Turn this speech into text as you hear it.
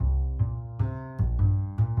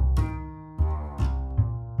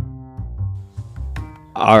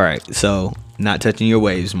All right, so not touching your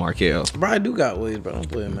waves, Markel. Bro, I do got waves, but I don't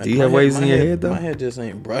play them. Do you have waves in your head, though? My head just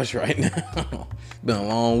ain't brushed right now. Been a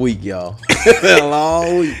long week, y'all. Been a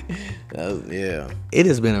long week. Yeah. It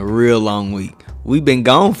has been a real long week. We've been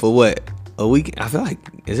gone for what? A week? I feel like,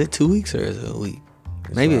 is it 2 weeks or is it a week?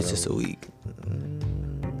 Maybe it's just a week.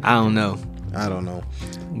 I don't know.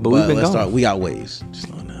 But we've been gone. We got waves. Just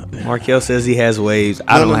throwing that out there. Markel says he has waves.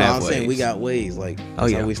 I don't have I'm waves. saying we got waves. Like,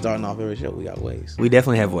 that's how we starting off every show. We got waves. We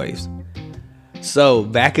definitely have waves. So,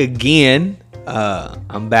 back again.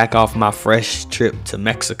 I'm back off my fresh trip to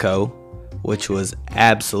Mexico, which was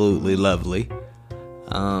absolutely lovely.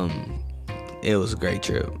 It was a great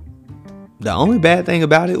trip. The only bad thing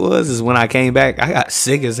about it is when I came back, I got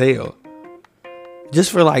sick as hell.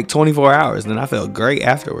 Just for like 24 hours. Then I felt great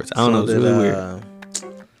afterwards. I don't know. It's really weird.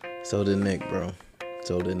 So did Nick, bro.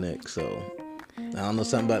 So I don't know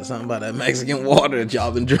something about that Mexican water that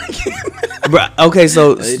y'all been drinking. Bro, okay,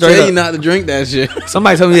 so they tell you not to drink that shit.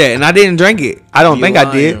 Somebody told me that, and I didn't drink it. I don't think I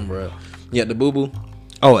did. Bro. Yeah, the boo boo.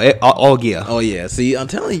 Oh yeah. Oh yeah. See, I'm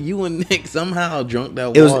telling you and Nick somehow drunk that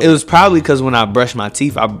water. It was probably because when I brushed my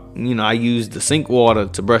teeth, I used the sink water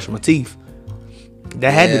to brush my teeth.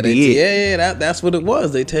 That had to be it. Yeah, that's what it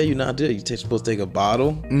was. They tell you not to. You're supposed to take a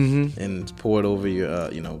bottle and pour it over your,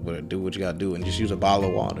 do what you gotta do, and just use a bottle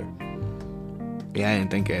of water. Yeah, I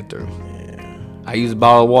didn't think that through. Yeah. I use a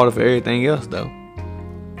bottle of water for everything else though.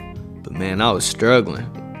 But man, I was struggling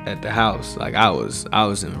at the house. Like I was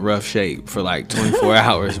in rough shape for like 24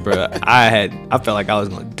 hours, bro. I felt like I was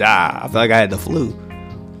gonna die. I felt like I had the flu.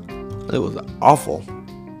 It was awful,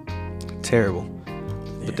 terrible.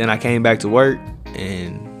 But then I came back to work.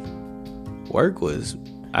 And work was,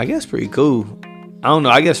 I guess, pretty cool. I don't know.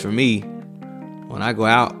 I guess for me, when I go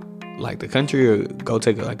out, like the country or go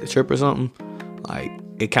take a trip or something, like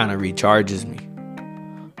it kind of recharges me.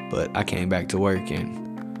 But I came back to work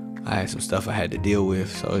and I had some stuff I had to deal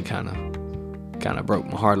with, so it kind of broke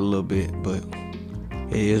my heart a little bit. But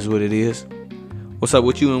it is what it is. What's up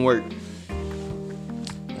with you and work?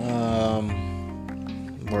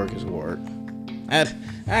 Work is work.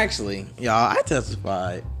 Actually, y'all, I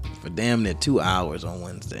testified for damn near 2 hours on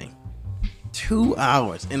Wednesday. 2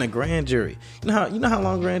 hours in a grand jury. You know how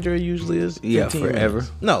long grand jury usually is? Yeah, forever.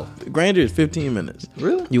 Minutes. No, grand jury is 15 minutes.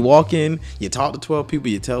 Really? You walk in, you talk to 12 people,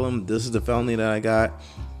 you tell them this is the felony that I got,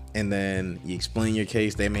 and then you explain your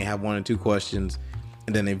case. They may have 1 or 2 questions,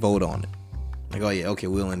 and then they vote on it. Like, oh yeah, okay,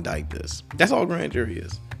 we'll indict this. That's all grand jury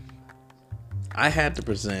is. I had to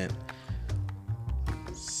present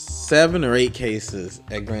 7 or 8 cases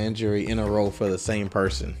at grand jury in a row for the same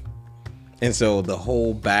person. And so the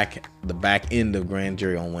back end of grand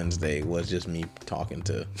jury on Wednesday was just me talking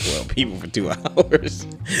to 12 people for 2 hours.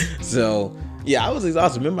 So yeah, I was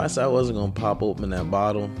exhausted. Remember I said I wasn't gonna pop open that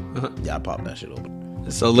bottle? Yeah, I popped that shit open.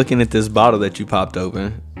 So looking at this bottle that you popped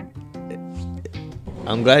open,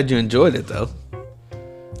 I'm glad you enjoyed it though.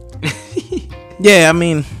 Yeah, I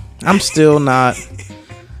mean, I'm still not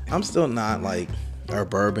like a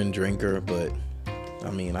bourbon drinker, but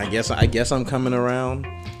I mean, I guess I'm coming around.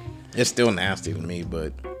 It's still nasty to me,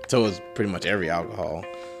 but so is pretty much every alcohol.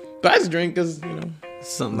 But I just drink because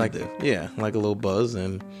something like that. Yeah, like a little buzz,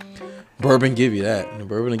 and bourbon give you that. And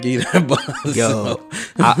bourbon will give you that buzz. Yo,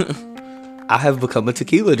 I have become a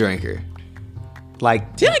tequila drinker. Like,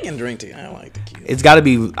 yeah, I can drink tequila. I like tequila. It's got to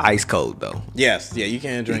be ice cold though. Yes, yeah, you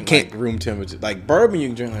can't drink like room temperature. Like bourbon, you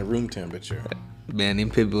can drink like room temperature. Man, them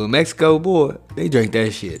people in Mexico, boy, they drink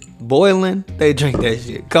that shit. Boiling, they drink that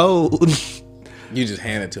shit. Cold. You just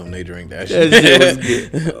hand it to them, they drink that shit. That shit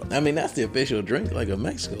was good. I mean, that's the official drink, like, of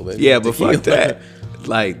Mexico, baby. Yeah, but fuck that.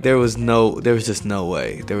 Like, there was just no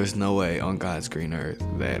way. There was no way on God's green earth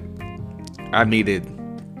that I needed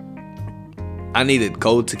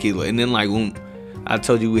cold tequila. And then, like, when I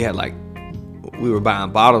told you we were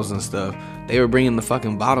buying bottles and stuff, they were bringing the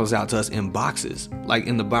fucking bottles out to us in boxes, like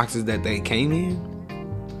in the boxes that they came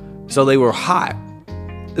in. So they were hot.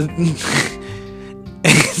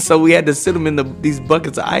 So we had to sit them in these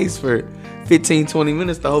buckets of ice for 15, 20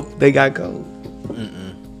 minutes to hope they got cold.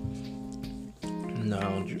 No,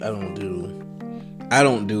 I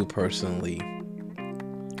don't do personally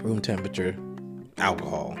room temperature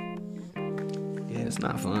alcohol. Yeah, it's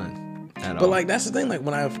not fun at all. But like that's the thing. Like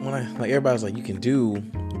when I like everybody's like you can do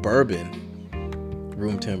bourbon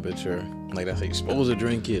room temperature. Like that's how you're supposed to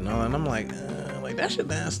drink it and all. And I'm like that shit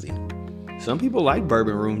nasty. Some people like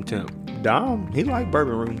bourbon room temp. Dom, he like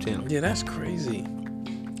bourbon room temp. Yeah, that's crazy.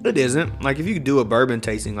 It isn't. Like if you do a bourbon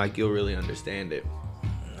tasting, like you'll really understand it.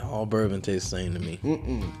 All bourbon tastes the same to me.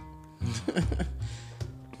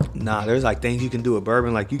 Nah, there's like things you can do with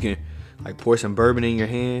bourbon. Like you can like pour some bourbon in your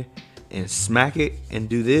hand and smack it and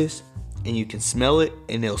do this, and you can smell it,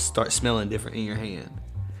 and it'll start smelling different in your hand.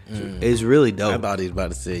 It's really dope. I thought he was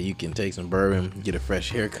about to say you can take some bourbon, get a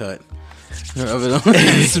fresh haircut, rub it on,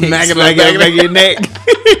 smack it on the back of your neck.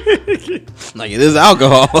 Like it is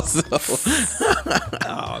alcohol. So.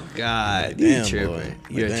 Oh God, Damn, you tripping? boy.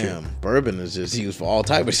 You're Damn, bourbon is just used for all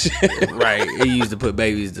type of shit. right. It used to put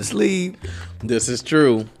babies to sleep. This is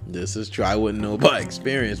true. This is true. I wouldn't know by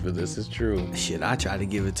experience, but this is true. Shit, I tried to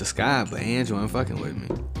give it to Sky, but Angie wasn't fucking with me.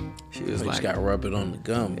 She was You like, just got to rub it on the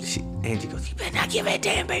gums. Angie goes, you better not give that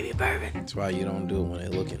damn baby bourbon. That's why you don't do it when they're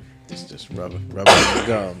looking. Just rub it on the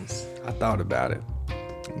gums. I thought about it,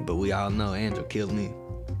 but we all know Angel killed me.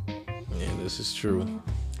 Yeah, this is true.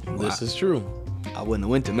 This is true. I wouldn't have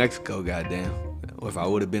went to Mexico, goddamn. Or if I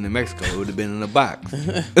would have been in Mexico, it would have been in a box.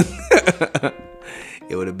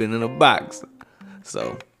 It would have been in a box.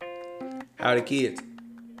 So, how are the kids?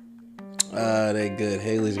 They good.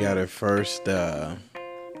 Haley's got her first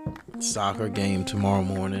soccer game tomorrow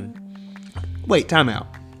morning. Wait, time out.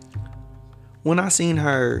 When I seen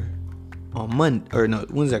her on Monday, or no,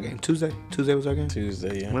 when's that game? Tuesday? Tuesday was our game?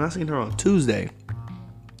 Tuesday, yeah. When I seen her on Tuesday,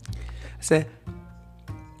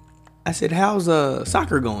 I said, how's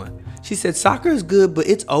soccer going? She said, soccer is good, but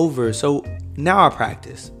it's over. So now I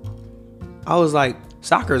practice. I was like,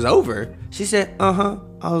 soccer's over? She said, uh-huh.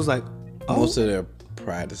 I was like, oh. Most of their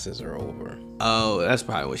practices are over. Oh, that's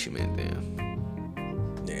probably what she meant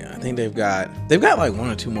then. Yeah, I think they've got like 1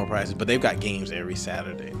 or 2 more practices, but they've got games every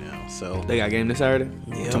Saturday now. So They got a game this Saturday?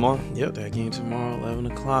 Yep. Tomorrow? Yep, that game tomorrow, 11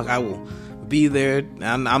 o'clock. I will be there.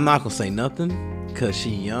 I'm not going to say nothing because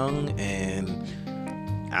she's young and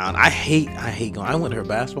I hate going. I went to her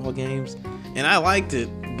basketball games and I liked it,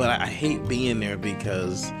 but I hate being there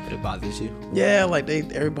because It bothers you? yeah, like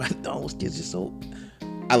everybody, those kids are so.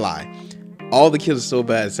 I lie. All the kids are so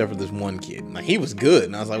bad except for this one kid. Like he was good,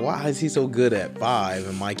 and I was like, why is he so good at 5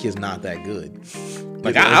 and my kid's not that good?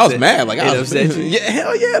 Like I was mad. Like I was upset you? Yeah,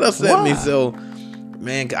 hell yeah, it upset me. Why? So,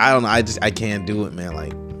 man, I don't know. I can't do it, man.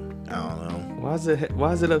 Like I don't know. Why is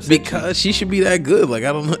it upset Because she should be that good. Like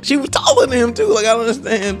I don't know. She was taller than him too. Like I don't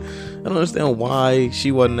understand why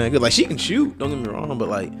she wasn't that good. Like she can shoot. Don't get me wrong, but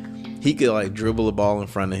like he could like dribble the ball in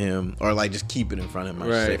front of him or like just keep it in front of him. I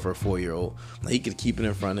should say for a 4-year-old, like, he could keep it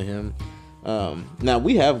in front of him. Now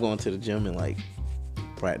we have gone to the gym and like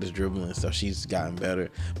practice dribbling and stuff. She's gotten better,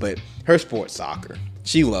 but her sport's soccer.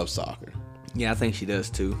 She loves soccer. Yeah, I think she does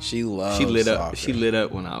too. She loves. She lit soccer. up. She lit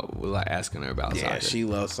up when I was like asking her about Yeah, soccer. she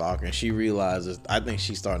loves soccer, and she realizes. I think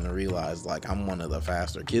she's starting to realize like I'm one of the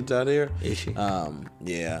faster kids out there. Is she?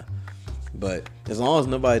 Yeah. But as long as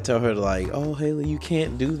nobody tell her to like, oh Haley, you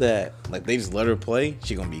can't do that. Like they just let her play,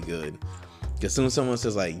 she gonna be good. Cause as soon as someone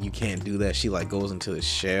says like you can't do that, she like goes into the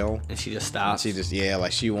shell. And she just stops. She just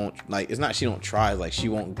like she won't like. It's not she don't try. Like she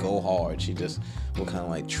won't go hard. She just will kind of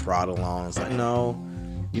like trot along. It's like no,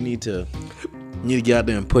 you need to get out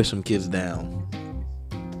there and push some kids down.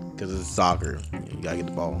 Cause it's soccer. You gotta get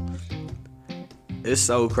the ball. It's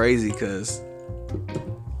so crazy because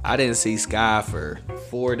I didn't see Sky for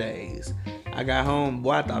 4 days. I got home,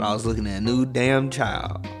 boy, I thought I was looking at a new damn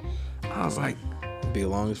child. I was like, Be the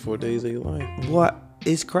longest 4 days of your life. what?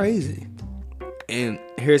 It's crazy. And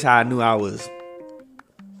here's how I knew I was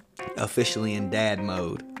officially in dad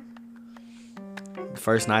mode. The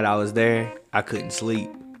first night I was there, I couldn't sleep.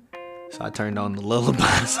 So I turned on the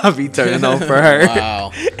lullabies I be turning on for her.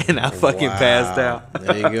 Wow. And I fucking passed out.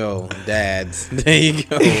 There you go. Dads. There you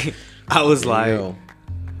go. I was There you like, go.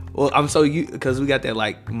 well, I'm so used, because we got that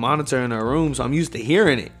like monitor in our room, so I'm used to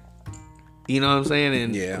hearing it. You know what I'm saying?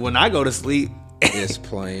 And Yeah. when I go to sleep, It's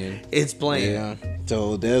playing. it's playing. Yeah.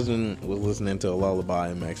 So Desmond was listening to a lullaby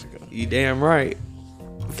in Mexico. You damn right.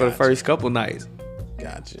 For the Gotcha. first couple nights.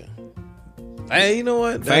 Gotcha. Hey, you know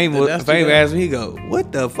what? Fame That's Fame the- asked me, he go,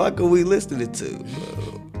 what the fuck are we listening to?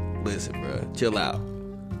 Bro, listen, bro, chill out.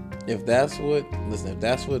 If that's what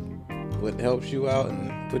helps you out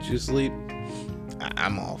and puts you to sleep,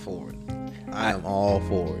 I'm all for it. I am all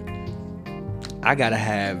for it. I gotta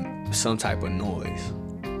have some type of noise.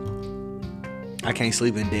 I can't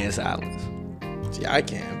sleep in dead silence. See, I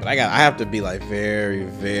can, but I have to be like very,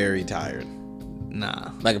 very tired.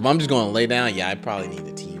 Nah. Like if I'm just going to lay down, yeah, I probably need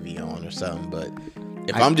the TV on or something. But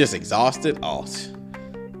if I'm just exhausted,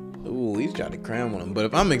 he's trying to cram on him. But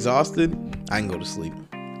if I'm exhausted, I can go to sleep.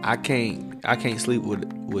 I can't sleep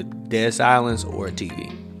with dead silence or a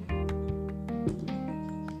TV.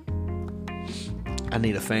 I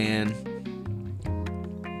need a fan.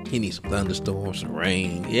 He needs some thunderstorms, some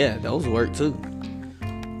rain. Yeah, those work too.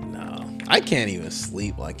 No, I can't even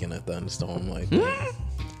sleep like in a thunderstorm like that.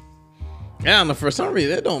 I don't know, for some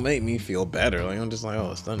reason that don't make me feel better. Like I'm just like,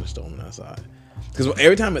 oh, it's thunderstorming outside. Because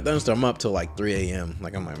every time it thunderstorm, I'm up till like 3 a.m.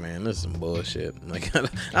 Like I'm like, man, this is some bullshit. Like I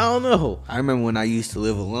don't know. I remember when I used to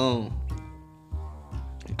live alone,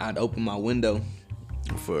 I'd open my window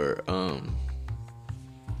for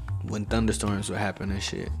when thunderstorms would happen and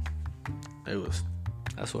shit.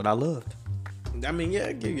 That's what I loved. I mean, yeah,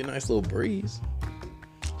 it give you a nice little breeze.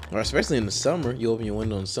 Or especially in the summer, you open your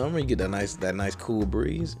window in the summer, you get that nice cool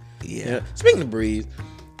breeze. Yeah. Speaking of breeze,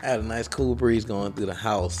 I had a nice cool breeze going through the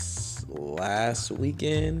house last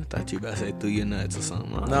weekend. Thought you about to say through your nuts or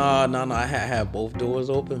something. No. I had both doors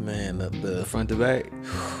open, man. The front to back.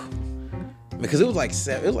 Because it was like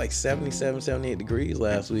 77, 78 degrees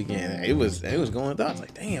last weekend. It was going through. I was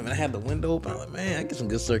like, damn, and I had the window open. I was like, man, I get some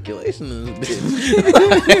good circulation in this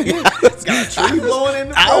bitch. It's got a tree blowing in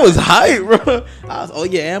the front. I was hyped,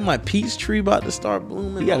 bro. And my peach tree about to start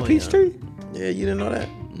blooming. You got a peach tree? Yeah, you didn't know that?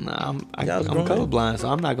 Nah, I'm colorblind, so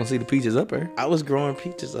I'm not gonna see the peaches up there. I was growing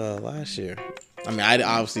peaches last year. I mean, I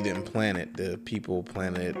obviously didn't plant it. The people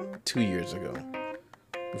planted it 2 years ago.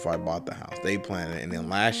 Before I bought the house, they planted it, and then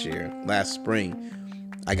last spring,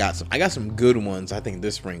 I got some good ones. I think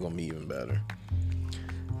this spring gonna be even better.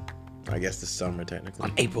 I guess this summer technically.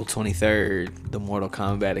 On April 23rd, the Mortal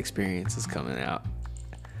Kombat experience is coming out.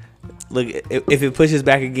 Look, if it pushes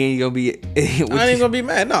back again, you're gonna be. I ain't gonna be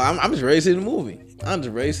mad. No, I'm just ready to see the movie.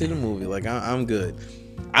 Like I'm good.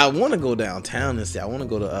 I want to go downtown and see. I want to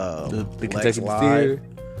go to the Kentucky Live. Theater.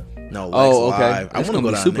 No, Lex Live. I want to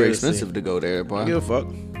go down super there expensive to go there, bro. I give a fuck.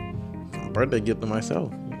 Birthday gift to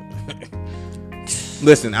myself.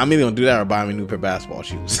 Listen, I'm either gonna do that or buy me a new pair of basketball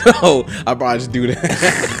shoes. So I'll probably just do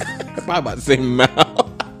that. Probably about the same amount.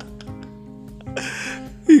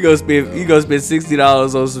 You go spend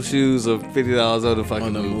 $60 on some shoes or $50 on the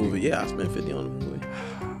fucking movie. Yeah, I spent $50 on the movie.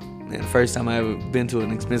 Man, the first time I ever been to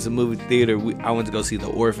an expensive movie theater, I went to go see The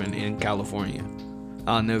Orphan in California.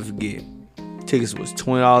 I'll never forget. Tickets was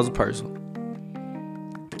 $20 a person.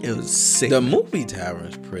 It was sick. The movie tavern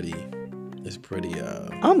is pretty.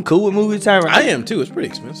 I'm cool with movie tavern. I am too. It's pretty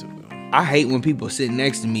expensive though. I hate when people sit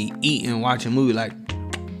next to me eating and watching a movie like.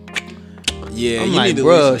 Yeah, I'm like,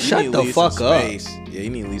 bro, shut the fuck up. Yeah, you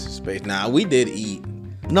need at least some space. Nah, we did eat.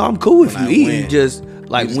 No, I'm cool if you eat. Just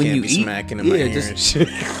like when you eat, smacking in my ear just and shit.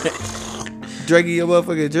 drinking your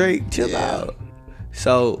motherfucking drink. Chill out.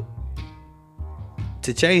 So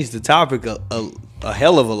to change the topic a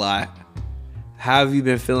hell of a lot, how have you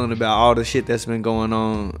been feeling about all the shit that's been going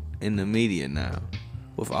on in the media now,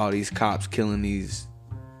 with all these cops killing these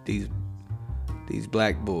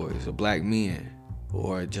black boys or black men,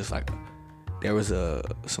 or just like there was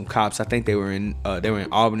some cops, I think they were in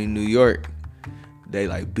Albany, New York. They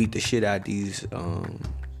like beat the shit out of these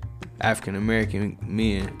African American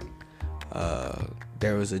men.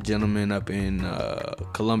 There was a gentleman up in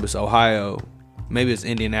Columbus, Ohio. Maybe it's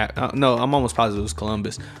Indianapolis. No, I'm almost positive it was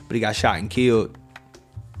Columbus, but he got shot and killed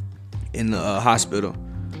in the hospital.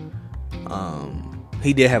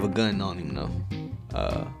 He did have a gun on him though,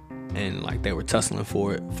 and like they were tussling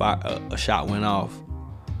for it. A shot went off.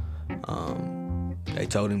 They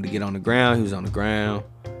told him to get on the ground. He was on the ground.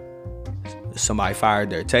 Somebody fired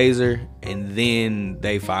their taser, and then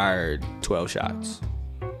they fired 12 shots.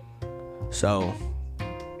 So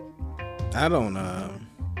I don't know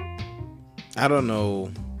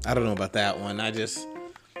about that one.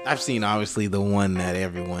 I've seen obviously the one that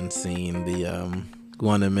everyone's seen, the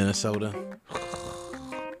one in Minnesota.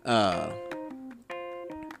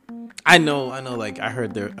 I know. Like I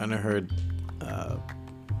heard I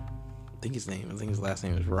think his last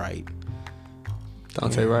name is Wright.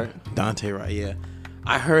 Dante Wright. Dante Wright. Yeah,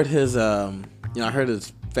 I heard his I heard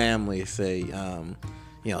his family say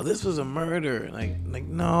this was a murder. Like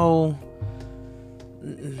no,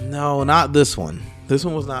 not this one. This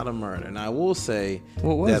one was not a murder. And I will say it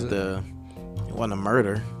wasn't a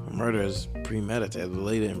murder. A murder is premeditated. The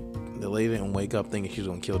lady didn't wake up thinking she was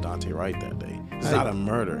gonna kill Dante Wright that day. It's not a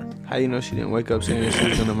murder. How you know she didn't wake up saying she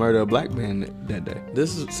was gonna murder a black man that day?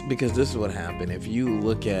 This is what happened. If you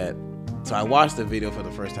look at, so I watched the video for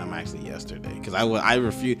the first time actually yesterday because I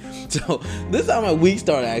refused. So this is how my week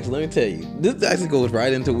started. Actually, let me tell you. This actually goes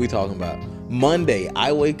right into what we talking about. Monday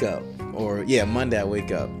I wake up.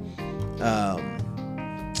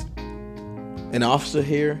 An officer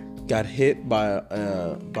here got hit by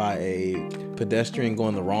a pedestrian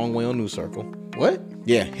going the wrong way on New Circle. What?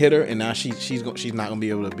 Yeah, hit her, and now she's not gonna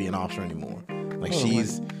be able to be an officer anymore. Like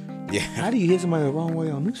yeah. How do you hit somebody the wrong way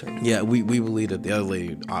on New Circle? Yeah, we believe that the other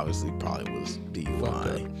lady obviously probably was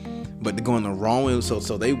DUI, but going the wrong way. So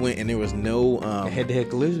they went, and there was no head-to-head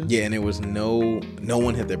collision. Yeah, and there was no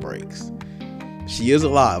one hit their brakes. She is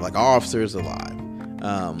alive. Like, our officer is alive.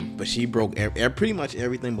 But she broke pretty much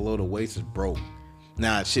everything below the waist is broke.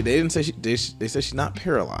 Now, they didn't say they said she's not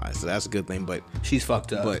paralyzed, so that's a good thing. But she's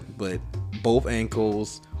fucked up. But both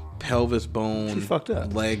ankles, pelvis bone, she's fucked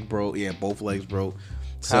up. Leg broke. Yeah, both legs broke.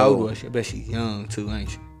 So, how old was she? I bet she's young too, ain't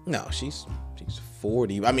she? No, she's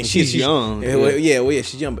 40. I mean, she's young. Yeah,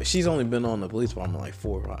 she's young, but she's only been on the police department like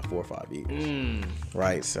 4 or 5 years.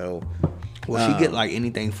 Right, so. Will she get like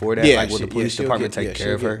anything for that? Yeah, like, will the police department take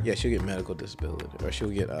care of her? Yeah, she'll get medical disability, or she'll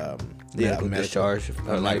get medical discharge,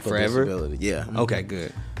 like forever. Disability. Yeah. Okay,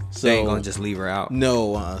 good. So they ain't gonna just leave her out.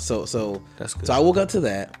 No. So that's good. So I woke up to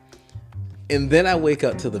that, and then I wake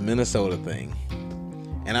up to the Minnesota thing,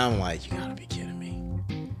 and I'm like, you gotta be kidding me.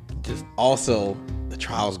 Just also the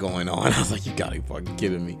trial's going on. I was like, you gotta be fucking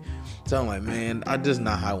kidding me. So I'm like, man, I just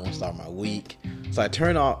not how I want to start my week. So I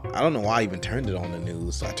turned off. I don't know why I even turned it on the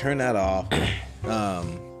news. So I turned that off,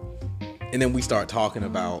 and then we start talking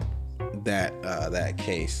about that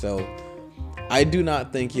case. So I do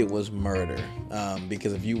not think it was murder,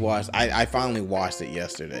 because if you watched, I finally watched it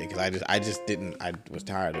yesterday because I just didn't. I was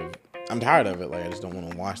tired of. I'm tired of it. Like, I just don't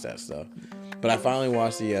want to watch that stuff. But I finally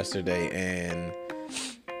watched it yesterday, and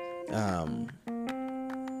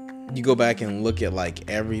you go back and look at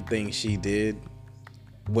like everything she did.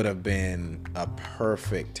 Would have been a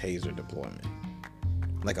perfect taser deployment.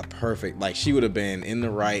 Like a perfect, like she would have been in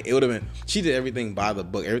the right. It would have been, she did everything by the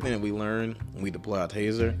book. Everything that we learned when we deploy our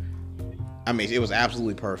taser. I mean, it was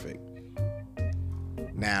absolutely perfect.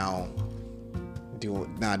 Now, do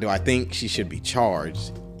I think she should be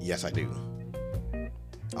charged? Yes, I do.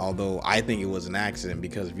 Although I think it was an accident,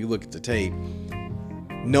 because if you look at the tape,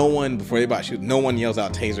 no one, before they about to shoot, no one yells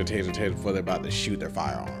out taser, taser, taser before they're about to shoot their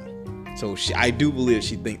firearm. So I do believe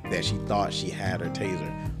she thought she had her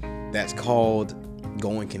taser. That's called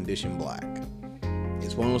going condition black.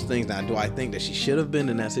 It's one of those things. Now, do I think that she should have been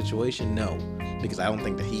in that situation? No, because I don't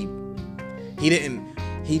think that he didn't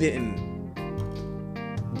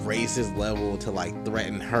raise his level to like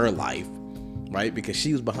threaten her life, right? Because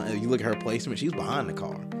she was behind. You look at her placement; she was behind the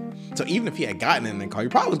car. So even if he had gotten in the car, he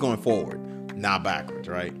probably was going forward, not backwards,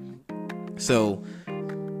 right? So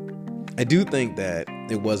I do think that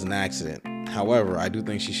it was an accident. However, I do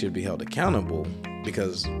think she should be held accountable,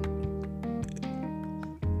 because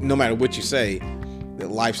no matter what you say,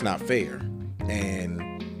 that life's not fair.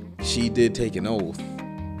 And she did take an oath,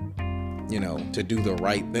 to do the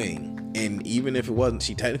right thing. And even if it wasn't,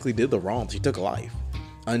 she technically did the wrong. She took a life.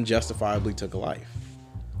 Unjustifiably took a life.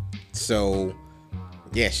 So,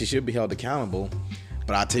 yeah, she should be held accountable.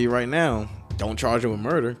 But I'll tell you right now, don't charge her with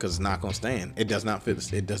murder, because it's not going to stand. It does not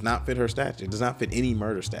fit. It does not fit her statute. It does not fit any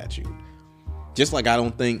murder statute. Just like I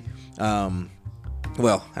don't think,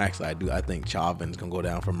 well, actually I do. I think Chauvin's going to go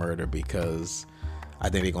down for murder, because I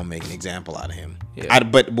think they're going to make an example out of him. Yeah.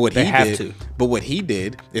 But what they he have did, to. But what he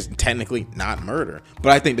did is technically not murder.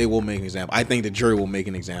 But I think they will make an example. I think the jury will make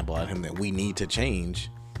an example out of him, that we need to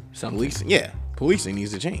change something. Policing. Yeah, policing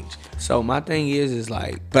needs to change. So my thing is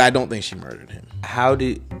like, but I don't think she murdered him. How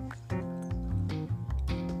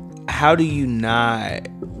do you not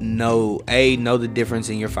know the difference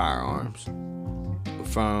in your firearms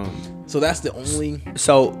from? So that's the only.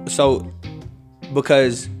 So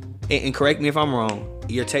because, and correct me if I'm wrong,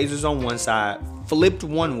 your taser's on one side flipped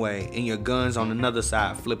one way and your gun's on another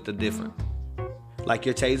side flipped a different. Like,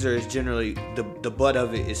 your taser is generally the butt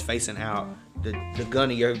of it is facing out. The gun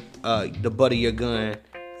of your the butt of your gun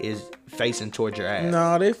is facing towards your ass.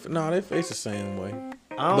 No, they face the same way.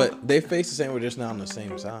 But they face the same way, just not on the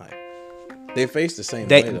same side. They face the same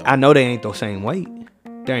way, though. I know they ain't the same weight.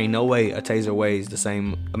 There ain't no way a taser weighs the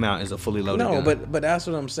same amount as a fully loaded gun. No, but that's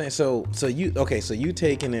what I'm saying. So you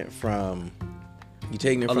taking it from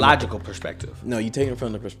a logical perspective. No, you taking it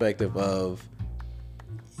from the perspective of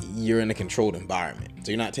you're in a controlled environment.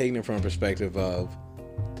 So you're not taking it from a perspective of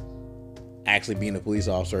actually being a police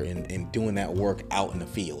officer and doing that work out in the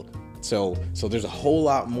field. So there's a whole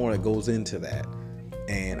lot more that goes into that.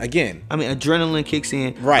 And again, I mean, adrenaline kicks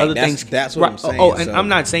in. Right. Other that's what I'm saying. Oh, and I'm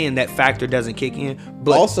not saying that factor doesn't kick in.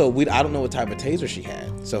 But also, I don't know what type of taser she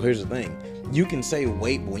had. So here's the thing: you can say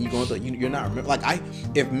wait, but when you go into you're not remember. Like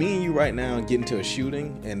if me and you right now get into a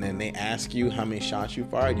shooting and then they ask you how many shots you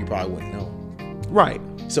fired, you probably wouldn't know. Right.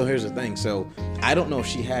 So here's the thing. So I don't know if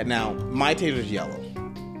she had. Now my taser's yellow.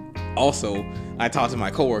 Also, I talked to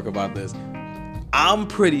my coworker about this. I'm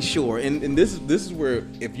pretty sure, and this is where,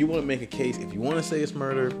 if you want to make a case, if you want to say it's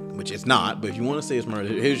murder, which it's not, but if you want to say it's murder,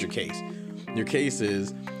 here's your case. Your case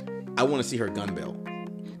is, I want to see her gun belt,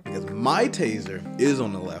 because my taser is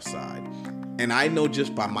on the left side, and I know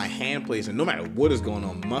just by my hand placement, no matter what is going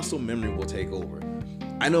on, muscle memory will take over.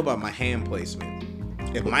 I know about my hand placement.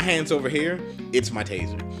 If my hand's over here, it's my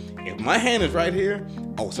taser. If my hand is right here,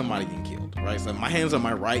 somebody getting killed, right? So if my hand's on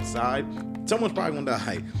my right side, someone's probably gonna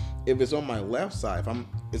die. If it's on my left side,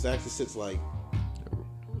 it actually sits like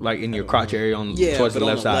in your crotch area towards the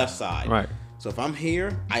left side. Right. So if I'm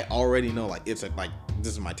here, I already know this is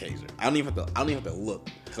my taser. I don't even have to look.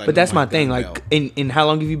 But that's my thing. Like, in how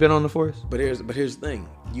long have you been on the force? But here's the thing.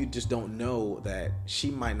 You just don't know that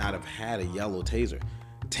she might not have had a yellow taser.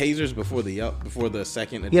 Tasers before the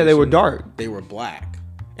second edition, they were dark. They were black,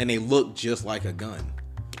 and they looked just like a gun.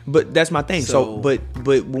 But that's my thing. So but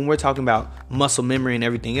when we're talking about muscle memory and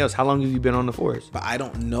everything else, how long have you been on the force? But I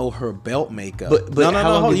don't know her belt makeup. But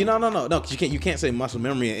no. You can't say muscle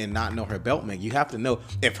memory and not know her belt makeup. You have to know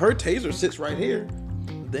if her taser sits right here.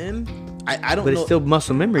 Then I don't. But it's still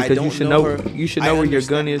muscle memory because you should know. You should know where your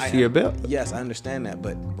gun is to your belt. Yes, I understand that.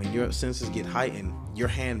 But when your senses get heightened, your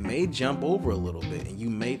hand may jump over a little bit, and you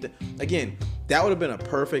made again. That would have been a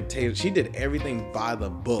perfect taser. She did everything by the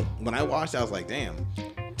book. When I watched, I was like, damn.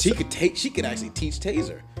 She could actually teach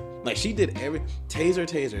taser. Like, she did every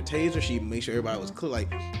taser. She made sure everybody was clear. Like,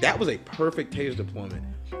 that was a perfect taser deployment.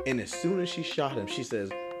 And as soon as she shot him, she says,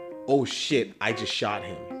 "Oh shit, I just shot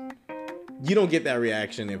him." You don't get that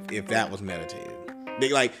reaction if that was meditated.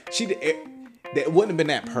 That wouldn't have been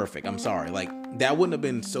that perfect. I'm sorry. Like, that wouldn't have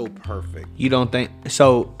been so perfect. You don't think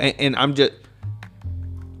so? And I'm just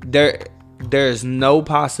there's no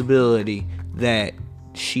possibility that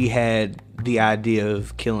she had the idea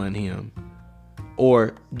of killing him,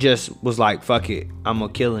 or just was like, fuck it, I'm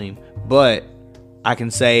gonna kill him, but I can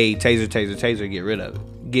say taser, get rid of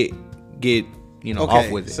it, get off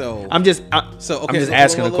with it. So I'm just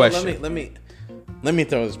asking a question. Let me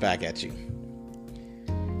throw this back at you.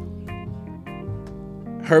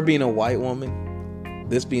 Her being a white woman,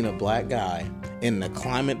 this being a black guy, in the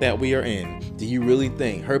climate that we are in, do you really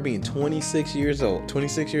think her being 26 years on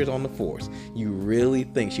the force, you really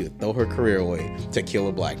think she would throw her career away to kill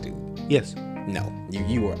a black dude? Yes. No,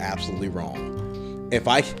 you are absolutely wrong. You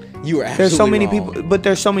are absolutely there's so many wrong. people, but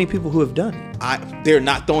there's so many people who have done it. They're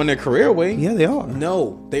not throwing their career away. Yeah, they are.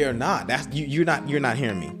 No, they are not. You're not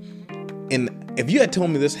hearing me. And if you had told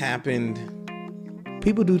me this happened,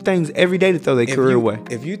 people do things every day to throw their career away.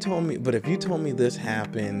 If you told me this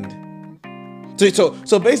happened. So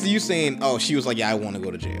basically, you saying, "Oh, she was like, yeah, I want to go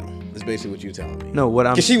to jail." That's basically what you're telling me. No, what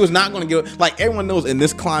I'm because she was not going to get, like, everyone knows in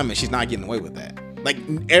this climate she's not getting away with that. Like,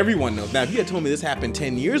 everyone knows. Now, if you had told me this happened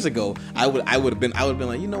 10 years ago, I would have been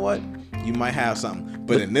like, you know what, you might have something.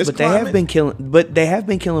 But in this climate, they have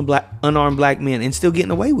been killing unarmed black men and still getting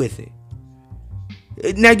away with it.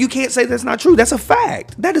 Now, you can't say that's not true. That's a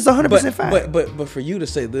fact. That is 100% fact. But for you to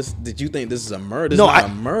say this, did you think this is a murder? This is not a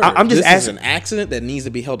murder. I'm just asking. This is an asking. accident that needs to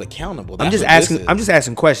be held accountable. I'm just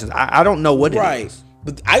asking questions. I don't know what it is. Right.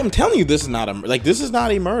 But I'm telling you, this is not a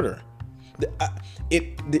murder.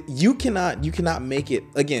 You cannot make it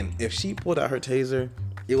again. If she pulled out her taser,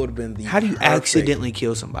 it would have been the. How do you accidentally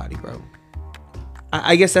kill somebody, bro?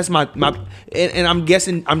 I guess that's my and I'm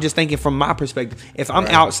guessing. I'm just thinking from my perspective. If I'm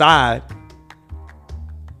outside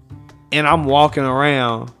and I'm walking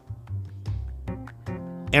around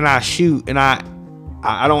and I shoot and I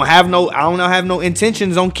don't have no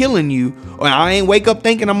intentions on killing you, or I ain't wake up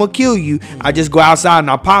thinking I'm gonna kill you. I just go outside and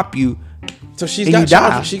I pop you. So she got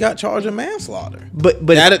charged of manslaughter. But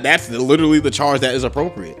that's literally the charge that is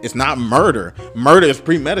appropriate. It's not murder. Murder is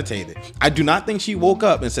premeditated. I do not think she woke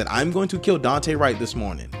up and said, "I'm going to kill Daunte Wright this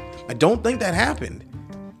morning." I don't think that happened.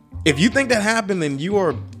 If you think that happened, then you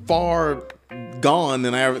are far gone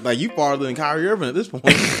than you farther than Kyrie Irving at this point.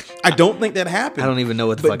 I don't think that happened. I don't even know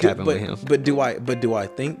what the fuck happened with him. But do I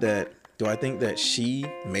think that she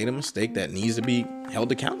made a mistake that needs to be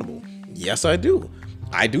held accountable? Yes, I do.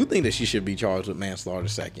 I do think that she should be charged with manslaughter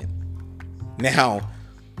second. Now,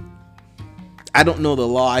 I don't know the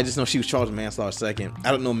law. I just know she was charged with manslaughter second.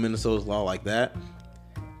 I don't know Minnesota's law like that.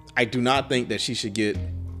 I do not think that she should get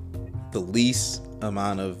the least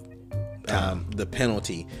amount of the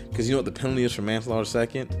penalty, because you know what the penalty is for manslaughter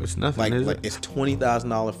second? It's nothing. It's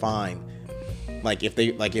 $20,000 fine.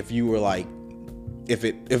 If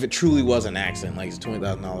it truly was an accident, like, it's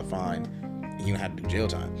 $20,000 fine, and you don't have to do jail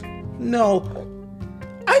time. No,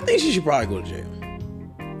 I think she should probably go to jail.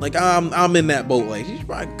 Like, I'm in that boat. Like, she should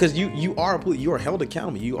probably, because you are held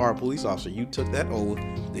accountable. You are a police officer. You took that oath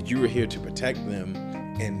that you were here to protect them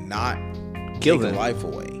and not take a life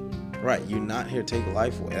away. Right, you're not here to take a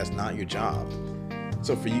life away. That's not your job.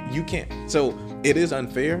 So for you can't. So it is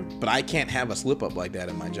unfair, but I can't have a slip up like that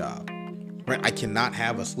in my job. Right, I cannot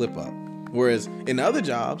have a slip up. Whereas in other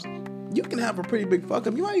jobs, you can have a pretty big fuck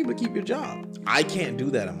up. You might be able to keep your job. I can't do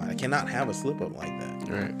that. I cannot have a slip up like that.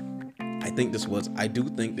 Right. I do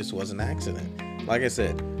think this was an accident. Like I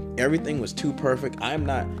said, everything was too perfect.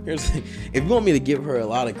 Here's the thing. If you want me to give her a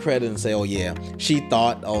lot of credit and say, oh yeah, she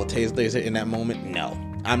thought, oh, Taser in that moment, no.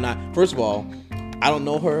 I'm not. First of all, I don't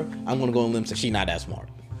know her. I'm going to go on a limb and say she's not that smart.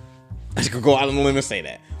 I could go out on a limb and say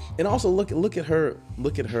that. And also look at her.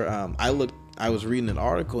 I was reading an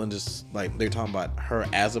article and just like they're talking about her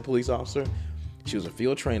as a police officer. She was a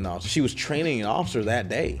field training officer. She was training an officer that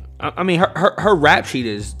day. I mean, her rap sheet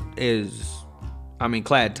is I mean,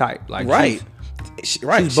 clad tight. Like right. She's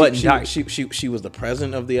button tight. She was the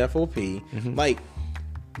president of the FOP. Mm-hmm. Like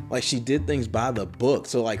she did things by the book.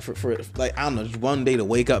 So like for like I don't know, just one day to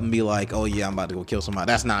wake up and be like, oh yeah, I'm about to go kill somebody.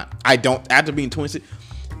 That's not. I don't.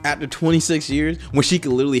 After 26 years, when she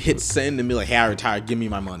could literally hit send and be like, hey, I retired, give me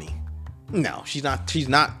my money. No, she's not. She's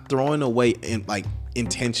not throwing away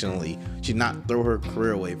intentionally. She's not throw her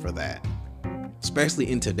career away for that. Especially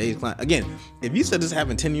in today's climate. Again, if you said this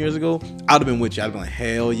happened 10 years ago, I'd have been with you. I'd have been like,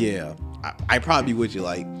 hell yeah. I'd probably be with you.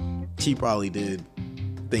 Like, she probably did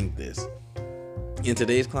think this. In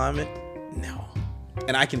today's climate, no.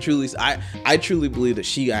 And I truly believe that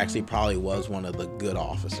she actually probably was one of the good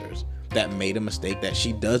officers that made a mistake that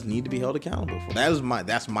she does need to be held accountable for.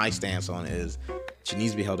 That's my stance on it, is she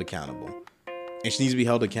needs to be held accountable. And she needs to be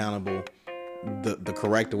held accountable the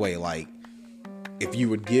correct way. Like, if you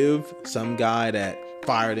would give some guy that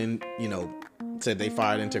fired in, said they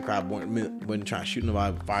fired into a crowd, wasn't trying to shoot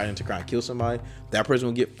nobody, fired into a crowd, kill somebody, that person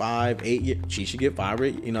will get 5, 8 years. She should get 5 or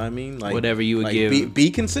 8. You know what I mean? Like, whatever you would give.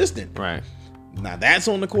 Be consistent. Right. Now that's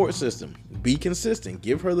on the court system. Be consistent.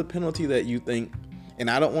 Give her the penalty that you think. And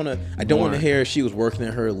I don't want to hear she was working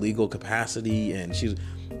in her legal capacity and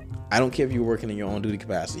I don't care if you're working in your own duty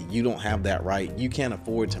capacity. You don't have that right. You can't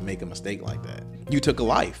afford to make a mistake like that. You took a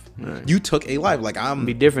life. Right. You took a life. Like it'd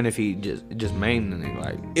be different if he just maimed him.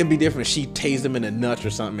 Like it'd be different if she tased him in the nuts or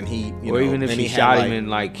something, and he, even if she shot him and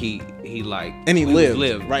like he and he lived,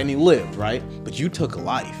 right? And he lived, right? But you took a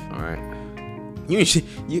life. All right.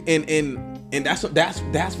 And that's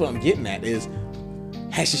what I'm getting at is,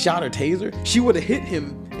 had she shot her taser, she would have hit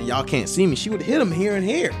him. And y'all can't see me. She would have hit him here and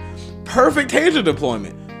here. Perfect taser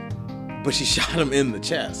deployment. But she shot him in the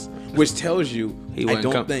chest, which tells you I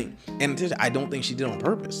don't think she did on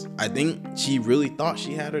purpose. I think she really thought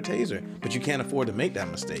she had her taser, but you can't afford to make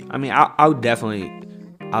that mistake. I mean, I'll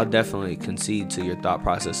definitely concede to your thought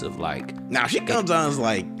process of like. Now she comes on and is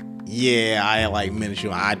like, yeah, I like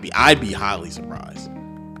miniature. I'd be highly surprised.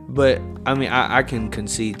 But I mean, I can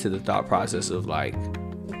concede to the thought process of like,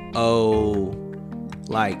 oh,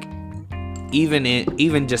 like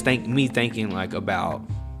even just thinking like about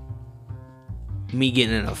me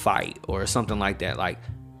getting in a fight or something like that. Like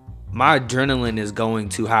my adrenaline is going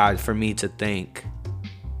too high for me to think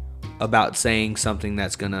about saying something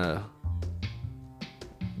that's gonna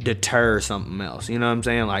deter something else. You know what I'm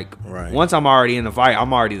saying? Like right. Once I'm already in the fight,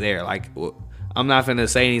 I'm already there. Like I'm not gonna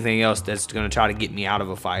say anything else that's gonna try to get me out of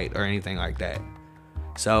a fight or anything like that.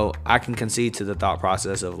 So I can concede to the thought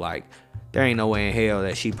process of like, there ain't no way in hell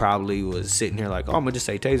that she probably was sitting here like, oh, I'm gonna just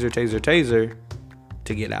say taser, taser, taser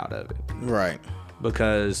to get out of it. Right.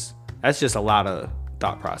 Because that's just a lot of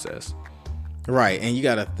thought process. Right. And you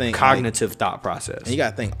gotta think cognitive thought process. And you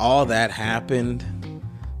gotta think all that happened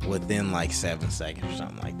within like 7 seconds or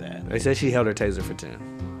something like that. They said she held her taser for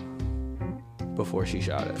 10 before she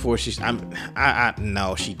shot it.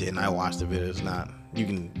 No, she didn't. I watched the video. It's not.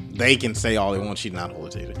 They can say all they want. She did not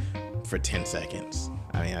hold her taser for 10 seconds.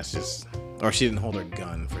 I mean, that's just. Or she didn't hold her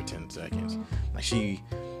gun for 10 seconds.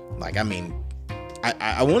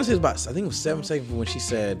 I want to say it's about. I think it was 7 seconds when she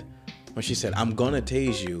said, "I'm gonna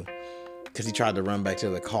tase you," because he tried to run back to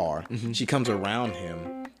the car. Mm-hmm. She comes around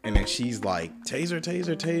him, and then she's like, "Taser,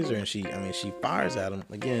 taser, taser," and she fires at him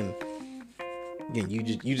again. Again,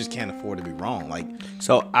 you just can't afford to be wrong. Like,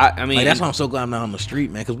 so I mean, like, that's why I'm so glad I'm not on the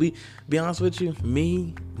street, man. Because be honest with you,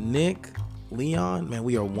 me, Nick, Leon, man,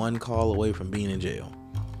 we are one call away from being in jail.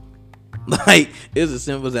 Like, it's as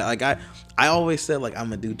simple as that. Like, I always said, like, I'm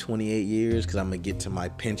gonna do 28 years because I'm gonna get to my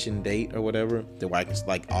pension date or whatever, that way I can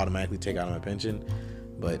like automatically take out of my pension.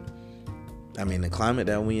 But I mean, the climate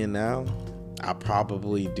that we in now, I'll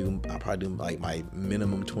probably do like my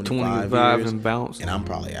minimum 25 years and bounce, and I'm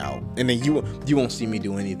probably out. And then you won't see me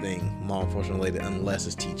do anything law enforcement related unless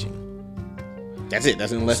it's teaching. That's it.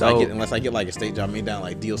 That's unless I get like a state job, maybe down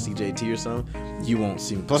like DLCJT or something. You won't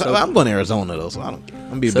see me. Plus, I'm going to Arizona though, so I don't care.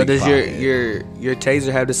 I'm be a so big does your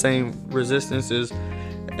taser have the same resistance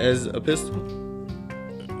as a pistol?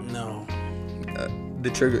 No.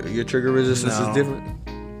 Your trigger resistance is different.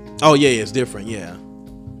 Oh yeah, it's different. Yeah.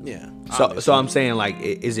 So I'm saying, like,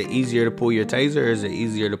 is it easier to pull your taser, or is it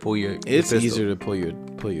easier to pull your? It's pistol? easier to pull your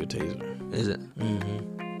taser. Is it?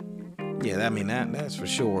 Yeah, I mean that's for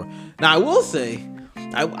sure. Now I will say,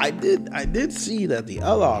 I did see that the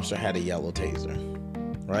other officer had a yellow taser,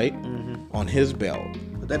 right, on his belt.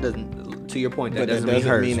 But that doesn't. To your point, that But doesn't, that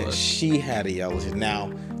doesn't mean that she had a yellow taser.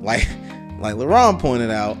 Now, like LaRon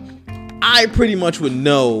pointed out, I pretty much would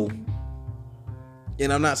know.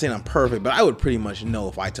 And I'm not saying I'm perfect, but I would pretty much know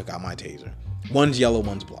if I took out my taser. One's yellow,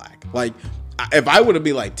 one's black. Like, if I were to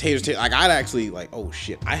be like taser, like I'd actually like, oh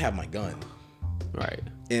shit, I have my gun. Right.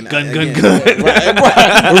 And Gun.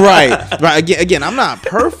 Right. Again, I'm not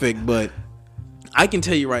perfect, but I can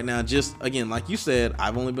tell you right now, just again, like you said,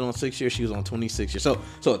 I've only been on 6 years. She was on 26 years. So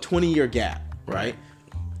a 20-year gap, right?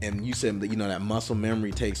 And you said that, you know, that muscle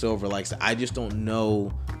memory takes over. Like, so I just don't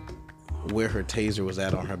know where her taser was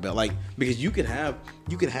at on her belt. Like, because you could have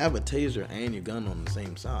a taser and your gun on the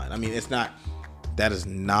same side. I mean, that is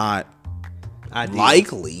not ideal.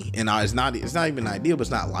 Likely, and it's not even ideal, but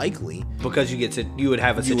it's not likely, because you would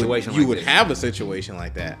have a situation. You would have a situation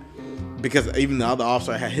like that, because even the other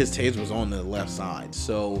officer had his taser was on the left side.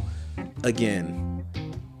 So again,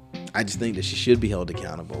 I just think that she should be held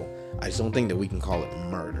accountable. I just don't think that we can call it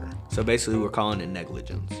murder. So basically, we're calling it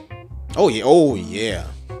negligence. Oh yeah.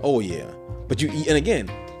 But and again,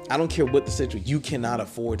 I don't care what the situation. You cannot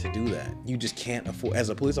afford to do that. You just can't afford. As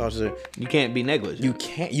a police officer, you can't be negligent.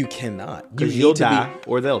 You cannot. Because you'll die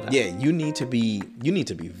or they'll die. Yeah, you need to be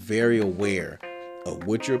very aware of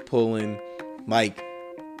what you're pulling. Like,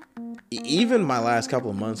 even my last couple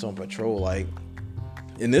of months on patrol, like,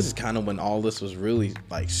 and this is kind of when all this was really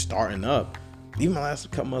like starting up. Even my last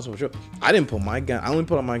couple months on patrol, I didn't pull my gun. I only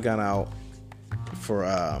put my gun out for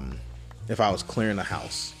if I was clearing the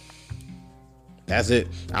house. That's it.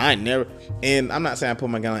 I never, and I'm not saying I put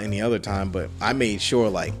my gun out any other time, but I made sure,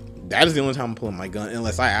 like, that is the only time I'm pulling my gun,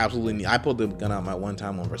 unless I absolutely need. I pulled the gun out my one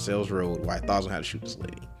time on Versailles Road where I thought I was gonna have to shoot this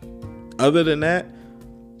lady. Other than that,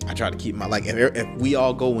 I try to keep my, like, if we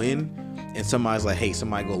all go in and somebody's like, hey,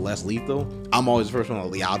 somebody go less lethal, I'm always the first one to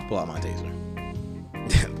leave. I'll pull out my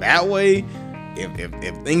taser. That way,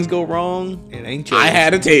 if things go wrong, it ain't yours. I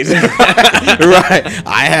had a taser. Right,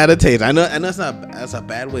 I had a taser. I know, and that's a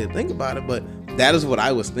bad way to think about it, but that is what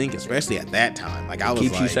I was thinking, especially at that time. Like, I was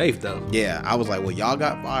keeps like, you safe though. Yeah, I was like, well, y'all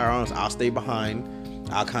got firearms. I'll stay behind.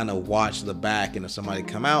 I'll kind of watch the back, and if somebody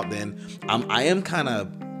come out, then I am kind of.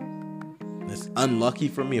 It's unlucky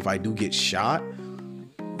for me if I do get shot,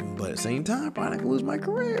 but at the same time, I'm probably not gonna lose my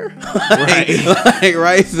career. Right,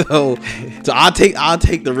 right. So I'll take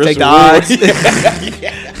the risk. Take the odds.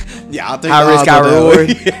 Yeah, I'll take high the risk, high reward.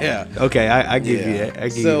 Yeah. Okay, I give you that. I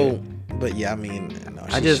give you that. But yeah, I mean, no,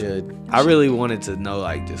 I really wanted to know,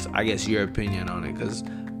 like, just, I guess, your opinion on it, because,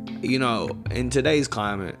 you know, in today's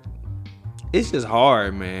climate, it's just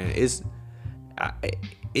hard, man.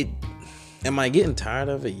 Am I getting tired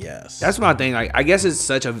of it? Yes. That's my thing. Like, I guess it's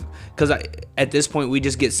such a, because at this point we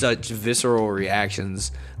just get such visceral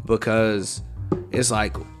reactions, because it's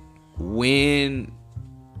like, when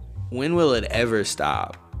will it ever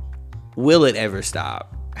stop? Will it ever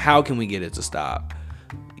stop? How can we get it to stop?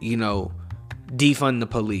 You know, defund the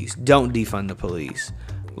police. Don't defund the police.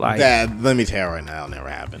 Like that. Let me tell you right now, it'll never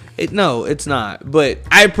happen. No, it's not. But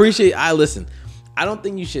I appreciate. Listen. I don't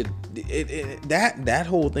think you should. That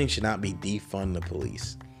whole thing should not be defund the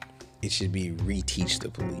police. It should be reteach the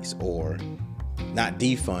police, or not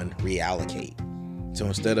defund, reallocate. So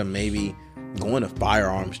instead of maybe going to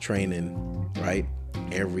firearms training, right,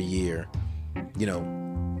 every year, you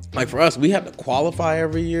know. Like, for us, we have to qualify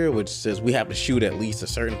every year, which says we have to shoot at least a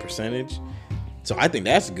certain percentage. So I think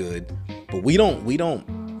that's good. But we don't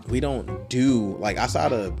do, like,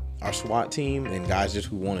 outside of our SWAT team and guys just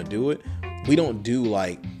who want to do it, we don't do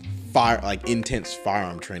like intense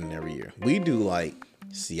firearm training every year. We do like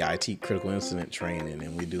CIT, critical incident training,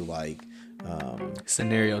 and we do like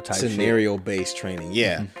scenario based training.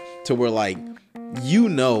 Yeah. To where, like, you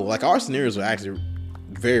know, like, our scenarios are actually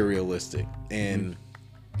very realistic, and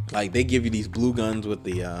like, they give you these blue guns with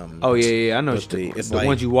the oh yeah, I know. It's the like,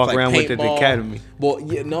 ones you walk like around with at the academy. Well,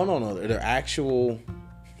 yeah, no, they're actual.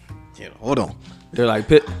 Yeah, hold on. They're like,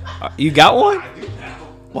 you got one?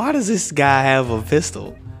 Why does this guy have a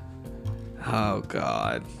pistol? Oh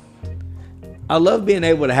God. I love being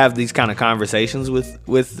able to have these kind of conversations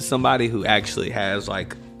with somebody who actually has,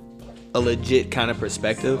 like, a legit kind of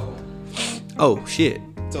perspective. Oh shit.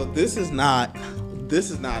 So this is not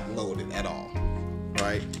loaded at all,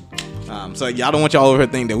 right? So y'all don't want y'all over here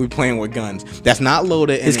thinking that we playing with guns. That's not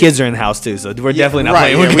loaded. His kids are in the house too, so we're definitely not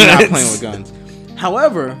playing with guns. We're not playing with guns.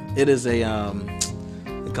 However, it is a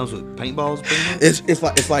It comes with paintballs. Pretty much?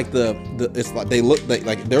 It's like they look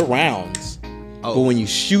like they're rounds. Oh. But when you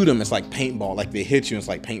shoot them, it's like paintball. Like they hit you, it's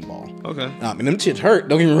like paintball. Okay. And them shits hurt.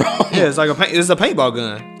 Don't get me wrong. Yeah, it's like it's a paintball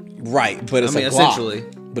gun. Right, but it's a Glock. Essentially.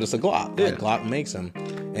 But it's a Glock. Yeah. Like Glock makes them,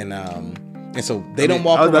 and so they don't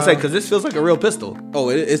walk. I was about to say around- because this feels like a real pistol. Oh,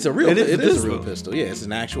 it's a real. It is a real pistol. pistol. Yeah, it's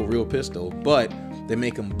an actual real pistol. But they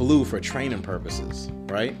make them blue for training purposes,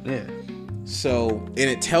 right? Yeah. So, and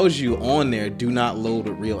it tells you on there, do not load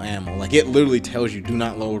with real ammo. Like it literally tells you, do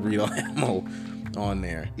not load real ammo on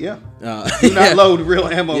there. Yeah. Do not load real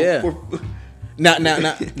ammo. Yeah.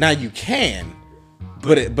 Now you can,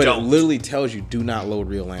 but it don't. literally tells you, do not load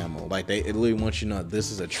real ammo. Like it literally wants you to know this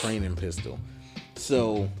is a training pistol.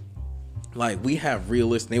 So, like we have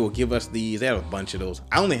realistic. They will give us these. They have a bunch of those.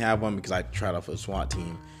 I only have one because I tried out for the SWAT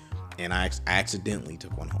team, and I accidentally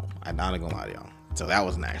took one home. I'm not gonna lie to y'all. So that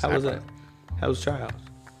was an accident. How was that? How was tryouts?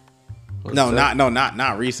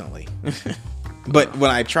 Not recently. But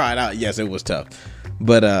when I tried out, yes, it was tough.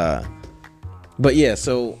 But yeah,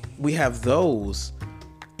 so we have those,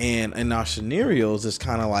 and in our scenarios, it's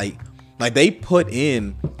kind of like they put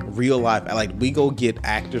in real life. Like we go get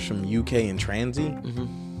actors from UK and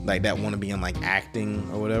Transy, like that want to be in like acting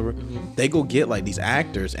or whatever. They go get like these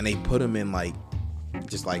actors and they put them in like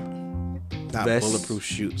just like not Vests. bulletproof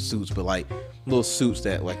suits, but like little suits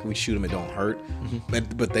that like we shoot them, it don't hurt.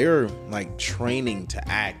 But they're like training to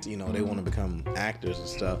act. You know, they want to become actors and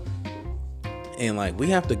stuff. And like we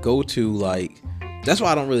have to go to like, that's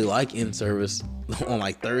why I don't really like in service on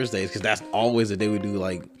like Thursdays, because that's always the day we do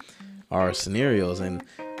like our scenarios. And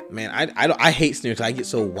man, I hate scenarios. I get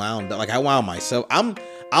so wound up. Like I wound myself. I'm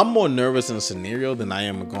more nervous in a scenario than I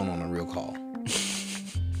am going on a real call.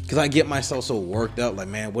 Cause I get myself so worked up, like,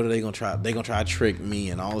 man, what are they gonna try? They gonna try to trick me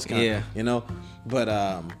and all this kind of, you know. But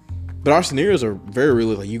our scenarios are very real.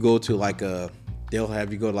 Like you go to like they'll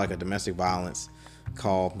have you go to like a domestic violence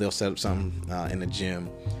call. They'll set up something in the gym,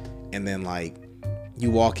 and then like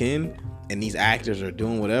you walk in and these actors are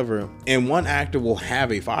doing whatever, and one actor will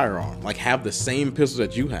have a firearm, like have the same pistol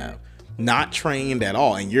that you have, not trained at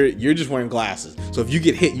all, and you're just wearing glasses. So if you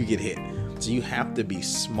get hit, you get hit. So you have to be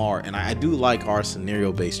smart. And I do like our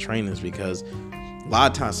scenario-based trainings, because a lot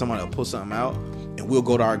of times somebody will pull something out and we'll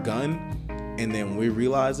go to our gun, and then we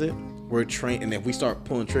realize it, we're trained, and if we start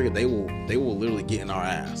pulling trigger, they will literally get in our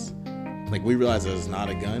ass. Like we realize that it's not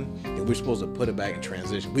a gun and we're supposed to put it back in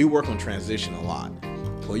transition. We work on transition a lot.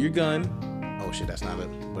 Pull your gun. Oh shit, that's not a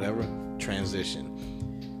whatever.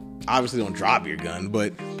 Transition. Obviously don't drop your gun,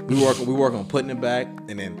 but we work on putting it back,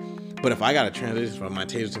 and then but if I got to transition from my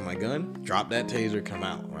taser to my gun, drop that taser, come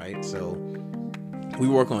out, right? So we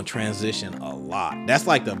work on transition a lot. That's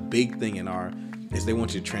like the big thing is they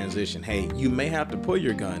want you to transition. Hey, you may have to pull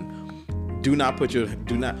your gun. Do not,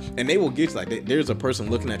 and they will get you like, there's a person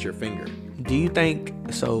looking at your finger. Do you think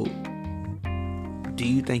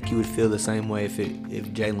you would feel the same way if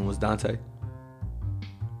Jalen was Dante?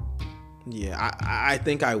 Yeah, I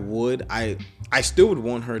think I would. I still would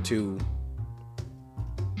want her to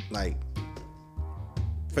like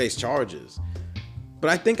face charges, but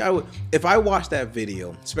I think I would, if I watched that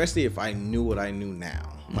video, especially if I knew what I knew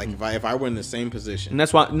now, like if I were in the same position. And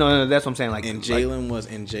that's why no, that's what I'm saying. Like, and Jalen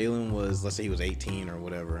was, let's say he was 18 or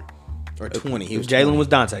whatever, or 20. He was Jalen 20. was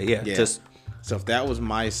Dante. Yeah. So if that was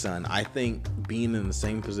my son, I think being in the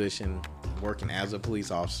same position, working as a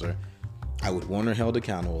police officer, I would want her held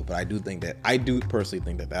accountable. But I do personally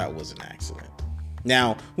think that was an accident.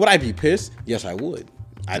 Now, would I be pissed? Yes, I would.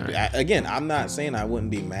 Again, I'm not saying I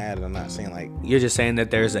wouldn't be mad. I'm not saying like, you're just saying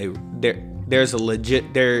that there is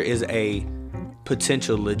a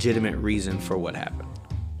potential legitimate reason for what happened.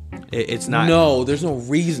 It's not. No, there's no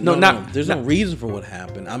reason. No, there's no reason for what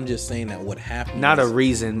happened. I'm just saying that what happened. Not a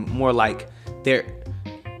reason. More like there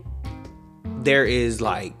is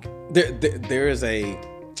like there is a.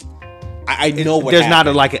 I know what. There's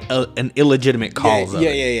happened. not an illegitimate cause.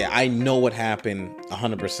 Yeah. I know what happened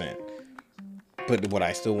 100%. But would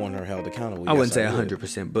I still want her held accountable? I wouldn't say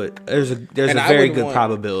 100%, but there's a very good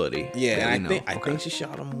probability. Yeah, and I think she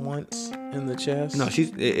shot him once in the chest. No,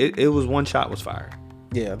 it was one shot was fired.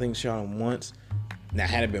 Yeah, I think she shot him once. Now,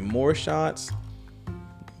 had it been more shots,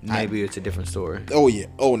 maybe it's a different story. Oh yeah.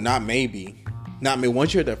 Oh, not maybe.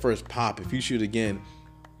 Once you're at that first pop, if you shoot again,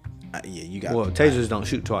 you got. Well, tasers don't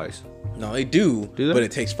shoot twice. No, they do. Do they? But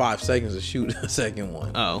it takes 5 seconds to shoot a second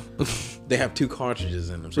one. Oh. They have 2 cartridges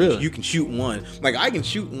in them. So really? You can shoot one. Like, I can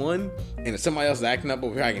shoot one, and if somebody else is acting up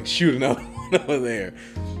over here, I can shoot another one over there.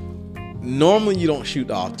 Normally, you don't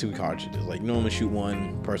shoot all 2 cartridges. Like, normally shoot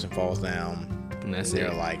one, person falls down, and that's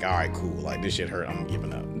they're like, all right, cool. Like, this shit hurt, I'm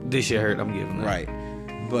giving up. This shit hurt, I'm giving up. Right.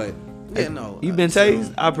 But Yeah, no. You been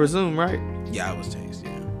tased? I presume, right? Yeah, I was tased.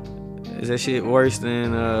 Yeah. Is that shit worse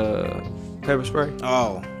than pepper spray?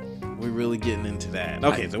 Oh, we really getting into that.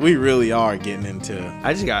 Okay, so we really are getting into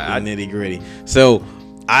nitty gritty. So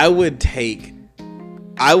I would take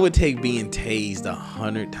being tased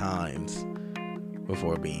 100 times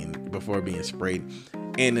before being sprayed.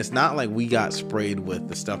 And it's not like we got sprayed with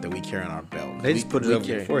the stuff that we carry on our belt. They just put it over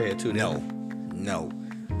your forehead too. No,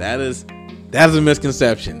 that is a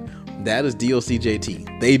misconception. That is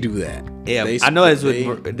DOCJT. They do that. Yeah, I know that's what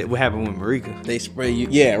happened with Marika. They spray you.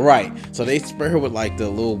 Yeah, right. So they spray her with like the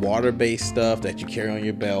little water-based stuff that you carry on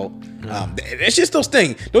your belt. That shit still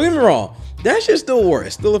sting. Don't get me wrong. That shit still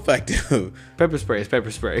works. Still effective. Pepper spray is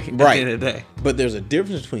pepper spray. Right. At the end of the day. But there's a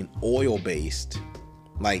difference between oil-based.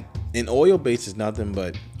 Like, an oil-based is nothing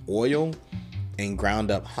but oil and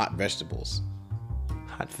ground up hot vegetables.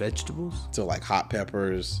 Hot vegetables? So like hot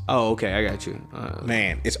peppers. Oh, okay, I got you.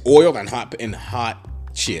 Man, it's oil and hot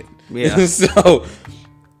shit. Yeah. so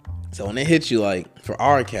when it hits you, like for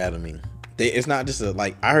our academy, it's not just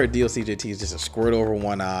I heard DOCJT is just a squirt over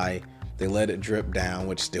one eye. They let it drip down,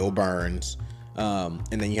 which still burns. And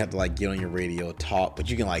then you have to like get on your radio, talk, but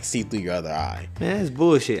you can like see through your other eye. Man, that's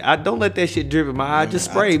bullshit. I don't let that shit drip in my eye. Just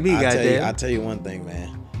spray me, goddamn. I'll tell you one thing,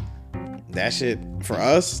 man. That shit for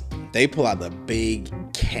us, they pull out the big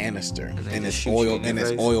canister and it's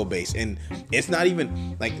oil based, and it's not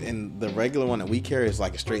even like in the regular one that we carry is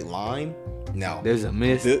like a straight line. No, there's a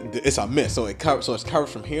mist. It's a mist, so it's covered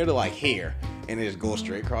from here to like here, and it just goes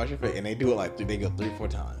straight across your face. And they do it they go 3-4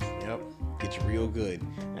 times. Yep, get you real good,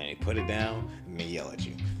 and they put it down and they yell at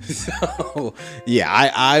you. So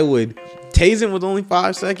yeah, I would tasing was only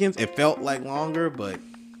 5 seconds. It felt like longer, but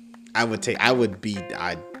I'd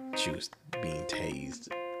choose being tased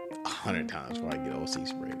 100 times before I get OC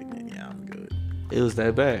sprayed again. Yeah, I'm good. It was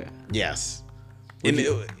that bad? Yes.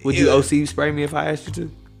 Would you OC spray me if I asked you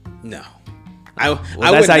to? No.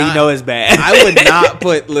 That's how you know it's bad. I would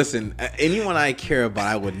not listen, anyone I care about,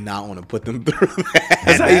 I would not want to put them through that.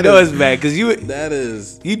 That's how you know it's bad, because you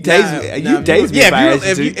tase me if I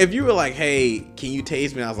asked you to. If you were like, hey, can you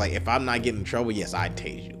tase me? I was like, if I'm not getting in trouble, yes, I'd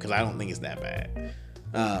tase you, because I don't think it's that bad.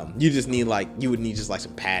 You would need just like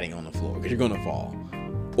some padding on the floor because you're gonna fall,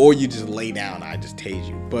 or you just lay down and I just tase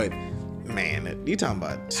you. But man, you talking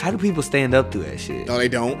about how do people stand up to that shit? No, they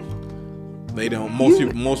don't. They don't.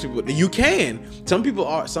 Most people. You can. Some people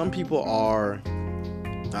are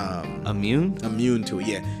immune to it.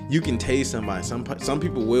 Yeah, you can tase somebody. Some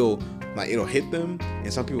people will, like, it'll hit them,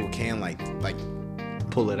 and some people can like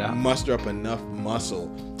pull it out, muster up enough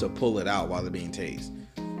muscle to pull it out while they're being tased.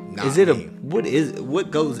 Is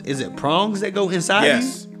it prongs that go inside you?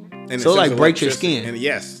 Yes. And so it like breaks your skin. And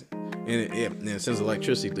yes. And it sends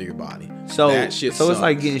electricity through your body. So that shit so it's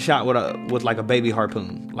like getting shot with like a baby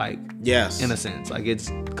harpoon. Like, yes. In a sense. Like it's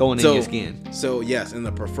going in your skin. So yes, in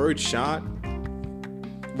the preferred shot,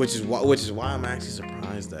 which is why I'm actually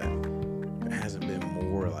surprised that there hasn't been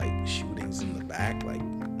more like shootings in the back, like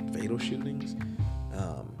fatal shootings.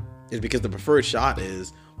 Is because the preferred shot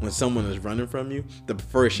is when someone is running from you, the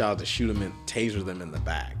preferred shot is to shoot them and taser them in the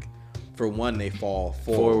back. For one, they fall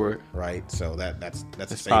forward, right? So that's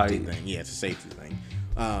a safety thing. Yeah, it's a safety thing.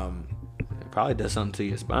 It probably does something to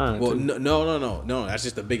your spine. Well, no. That's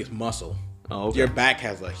just the biggest muscle. Oh, okay. Your back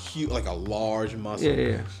has a large muscle.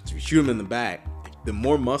 Yeah. So if you shoot them in the back, the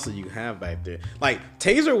more muscle you have back there. Like,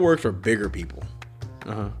 taser works for bigger people.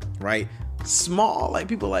 Right? Small, like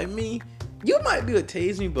people like me, you might be able to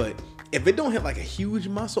tase me, but if it don't hit like a huge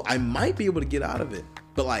muscle, I might be able to get out of it.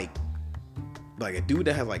 But like a dude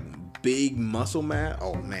that has like big muscle mass,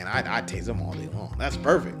 oh man, I'd tase them all day long. That's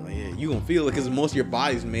perfect. Like, yeah, you gonna feel it because most of your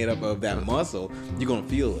body's made up of that muscle. You're gonna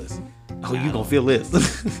feel this. Oh, you gonna feel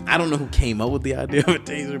this? I don't know who came up with the idea of a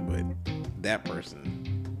taser, but that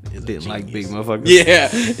person didn't like big motherfuckers. Yeah.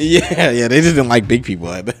 They just didn't like big people,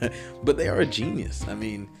 but they are a genius. I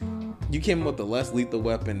mean, you came up with the less lethal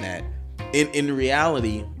weapon that, in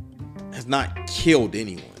reality, has not killed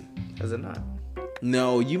anyone. Has it not?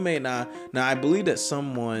 No, you may not. Now, I believe that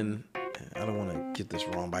someone, I don't want to get this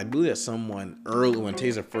wrong, but I believe that someone early, when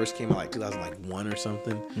Taser first came out, like 2001 or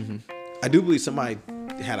something, I do believe somebody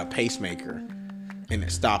had a pacemaker and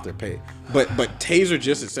it stopped their pace. But Taser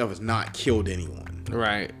just itself has not killed anyone.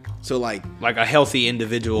 Right. So like a healthy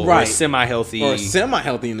individoal, right, or semi-healthy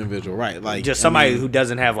individual, right? Like just somebody who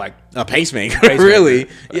doesn't have like a pacemaker. Really?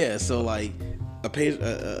 Yeah. So like a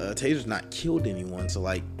taser's not killed anyone. So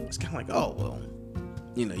like it's kind of like, oh well,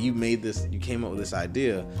 you came up with this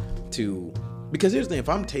idea because here's the thing: if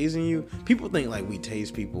I'm tasing you, people think like we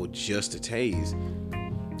tase people just to tase.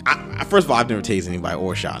 First of all, I've never tased anybody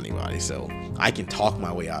or shot anybody, so I can talk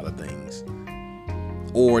my way out of things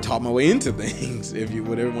or talk my way into things, if you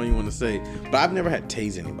whatever one you want to say. But I've never had to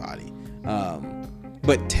tase anybody.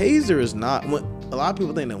 But taser is not. A lot of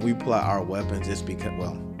people think that we pull out our weapons just because.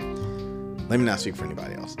 Well, let me not speak for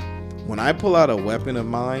anybody else. When I pull out a weapon of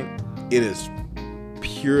mine, it is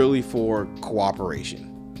purely for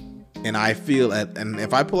cooperation. And I feel and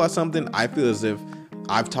if I pull out something, I feel as if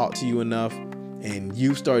I've talked to you enough and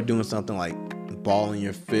you start doing something like balling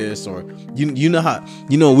your fist, or you know how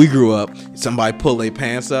we grew up, somebody pull their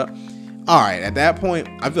pants up. All right, at that point,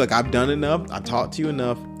 I feel like I've done enough. I've talked to you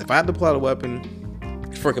enough. If I had to pull out a weapon,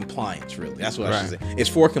 it's for compliance, really. That's what I should say. It's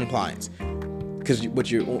for compliance. Because what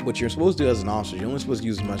you're supposed to do as an officer, you're only supposed to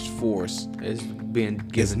use as much force as being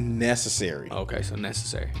given. Is necessary. Okay, so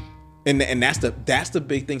necessary. And that's the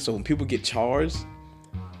big thing. So when people get charged,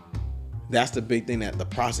 that's the big thing that the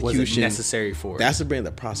prosecution was it necessary for. That's the thing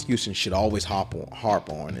the prosecution should always harp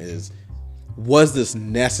on is, was this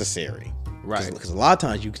necessary? Right. Because a lot of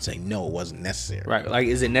times you can say no, it wasn't necessary. Right. Like,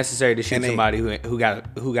 is it necessary to shoot somebody who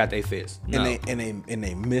got their fist? No. And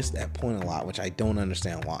they miss that point a lot, which I don't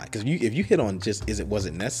understand why. Because if you hit on just was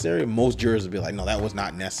it necessary, most jurors would be like, no, that was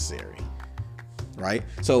not necessary. Right.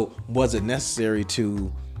 So was it necessary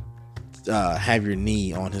to have your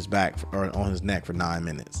knee on his back or on his neck for 9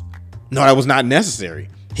 minutes? No, that was not necessary.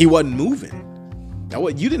 He wasn't moving.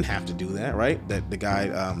 You didn't have to do that, right? That the guy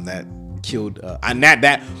that killed and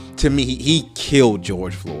that to me, he killed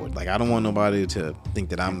George Floyd. Like, I don't want nobody to think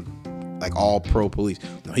that I'm like all pro police.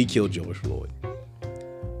 No, he killed George Floyd.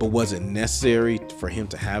 But was it necessary for him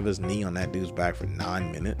to have his knee on that dude's back for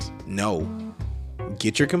 9 minutes? No.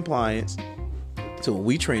 Get your compliance. So what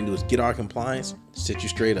we train to do is get our compliance, sit you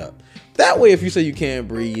straight up. That way, if you say you can't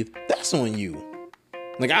breathe, that's on you.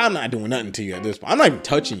 Like, I'm not doing nothing to you at this point. I'm not even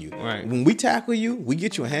touching you. Right. When we tackle you, we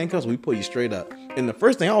get you in handcuffs, we pull you straight up. And the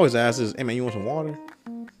first thing I always ask is, hey man, you want some water?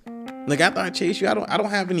 Like, after I chase you, I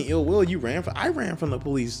don't have any ill will. I ran from the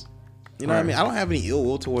police. You know what I mean? I don't have any ill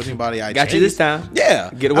will towards anybody I got chased. you this time.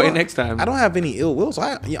 Yeah. Get away next time. I don't have any ill will. So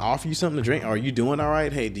I offer you something to drink. Are you doing all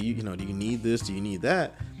right? Hey, do you need this? Do you need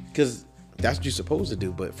that? Because that's what you're supposed to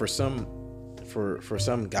do. But for some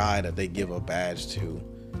guy that they give a badge to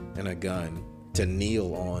and a gun to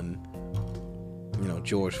kneel on,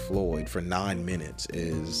 George Floyd for 9 minutes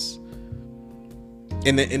is,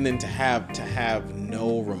 and then to have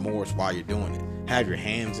no remorse while you're doing it, have your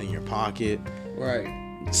hands in your pocket, right,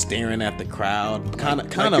 staring at the crowd, kind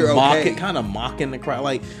of mocking the crowd,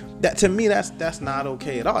 like that. To me, that's not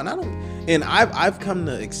okay at all. And I've come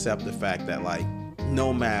to accept the fact that, like,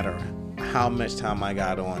 no matter how much time I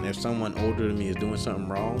got on, if someone older than me is doing something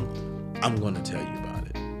wrong, I'm going to tell you about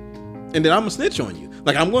it. And then I'm gonna snitch on you.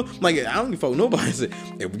 Like, I don't give a fuck nobody.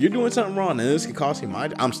 If you're doing something wrong and this could cost me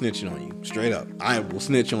I'm snitching on you straight up. I will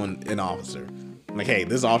snitch on an officer. Like, hey,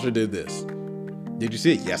 this officer did this. Did you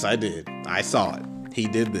see it? Yes, I did. I saw it. He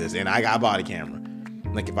did this, and I got a body camera.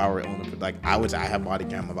 Like, if I were on, I have body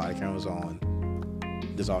camera. My body camera was on.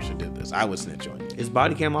 This officer did this. I would snitch on you. Is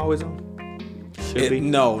body cam always on? Should be.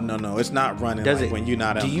 No. It's not running. Does it? When you're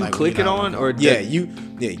not? Do you click it on, or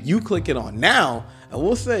you click it on. Now I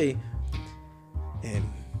will say. And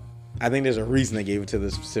I think there's a reason they gave it to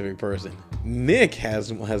this specific person. Nick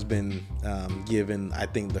has been given, I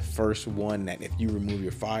think, the first one that if you remove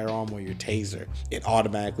your firearm or your taser, it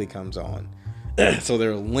automatically comes on. So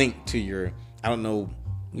they're linked to your, I don't know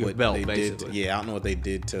what belt, they basically. did. I don't know what they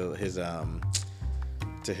did to his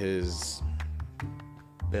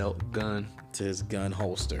belt, gun, to his gun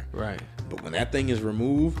holster. Right. But when that thing is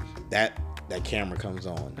removed, that camera comes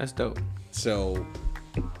on. That's dope. So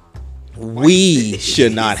we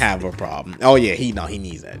should not have a problem. Oh yeah, he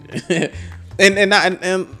needs that.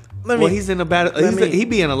 He's in a bad. He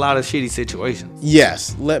be in a lot of shitty situations.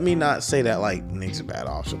 Yes, let me not say that like Nick's a bad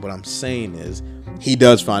officer. What I'm saying is he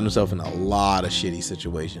does find himself in a lot of shitty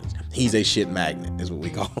situations. He's a shit magnet, is what we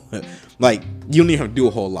call it. Like, you don't even have to do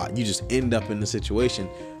a whole lot. You just end up in the situation,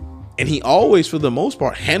 and he always, for the most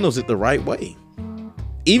part, handles it the right way.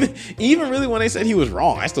 Even really when they said he was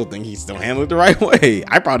wrong, I still think he still handled it the right way.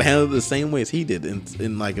 I probably handled it the same way as he did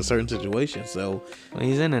in like a certain situation. So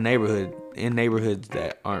he's in neighborhoods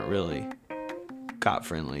that aren't really cop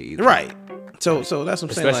friendly either. Right. So that's what I'm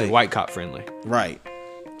saying. Especially white cop friendly. Right.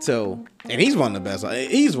 So, and he's one of the best.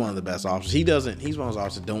 He's one of the best officers. He's one of those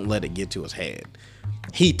officers that don't let it get to his head.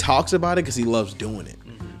 He talks about it because he loves doing it.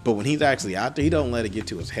 Mm-hmm. But when he's actually out there, he don't let it get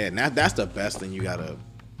to his head. And that's the best thing you gotta.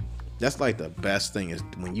 That's like the best thing is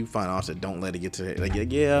when you find officers that don't let it get to it. Like,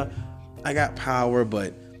 yeah, I got power,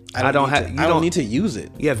 but I don't need to use it.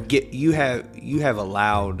 You have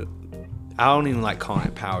allowed. I don't even like calling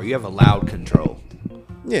it power. You have allowed control.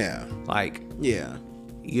 Yeah. Like, Yeah.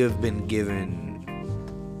 you've been given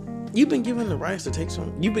the rights to take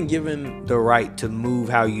some. You've been given the right to move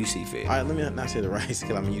how you see fit. All right, let me not say the rights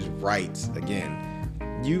because I'm gonna use rights again.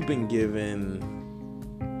 You've been given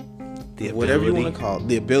The whatever you ability. want to call it,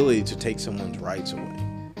 the ability to take someone's rights away.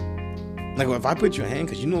 Like if I put your hand,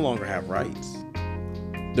 because you no longer have rights.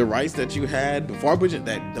 The rights that you had before I put you,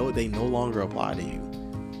 that though they no longer apply to you.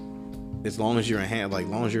 As long as you're in hand, like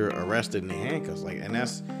as long as you're arrested in the handcuffs, like, and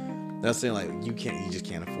that's saying like you just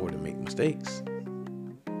can't afford to make mistakes.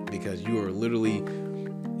 Because you are literally,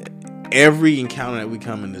 every encounter that we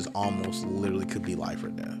come in is almost literally could be life or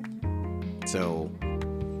death. So,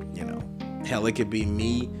 you know, hell, it could be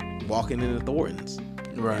me walking into Thornton's.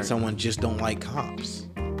 Right. And someone just don't like cops.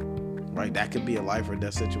 Right? That could be a life or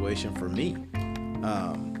death situation for me.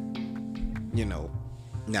 You know,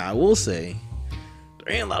 now I will say,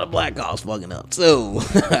 there ain't a lot of black cops fucking up. So,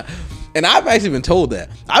 and I've actually been told that.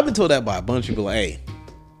 I've been told that by a bunch of people, like, hey,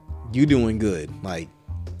 you doing good. Like,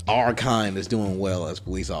 our kind is doing well as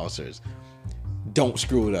police officers. Don't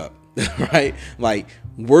screw it up, right? Like,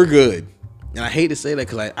 we're good. And I hate to say that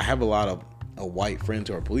because I have a lot of white friends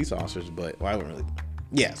who are police officers, but well, I don't really.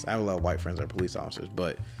 Yes, I have a lot of white friends who are police officers,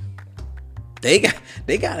 but they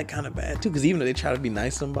got it kind of bad too. Because even if they try to be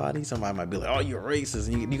nice to somebody might be like, "Oh, you're racist,"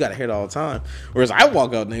 and you got to hear it all the time. Whereas I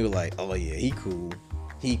walk out and they were like, "Oh yeah, he cool."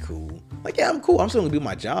 Like, yeah, I'm cool. I'm still gonna do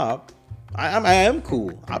my job. I am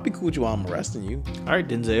cool. I'll be cool with you while I'm arresting you. All right,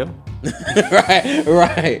 Denzel.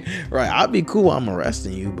 right. I'll be cool while I'm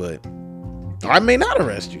arresting you, but or I may not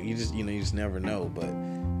arrest you. You just never know. But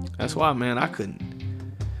That's why, man, I couldn't.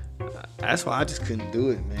 That's why I just couldn't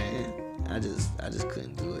do it, man. I just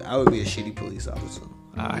couldn't do it. I would be a shitty police officer.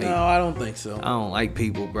 No, I don't think so. I don't like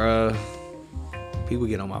people, bruh. People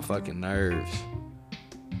get on my fucking nerves.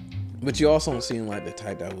 But you also don't seem like the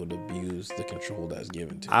type that would abuse the control that's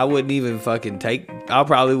given to you. I wouldn't even fucking I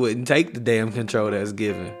probably wouldn't take the damn control that's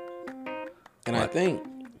given. And I think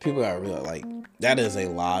people gotta realize, like, that is a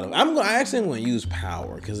lot of. I actually am going to use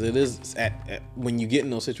power because it is when you get in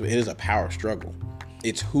those situations, it is a power struggle.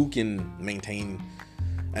 It's who can maintain.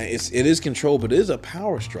 It is control, but it is a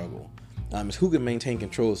power struggle. It's who can maintain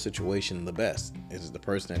control of the situation the best. Is it the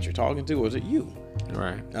person that you're talking to, or is it you?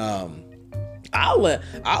 Right. I'll let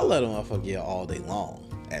a motherfucker yell all day long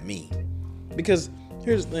at me, because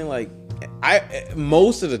here's the thing, like,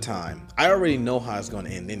 most of the time I already know how it's going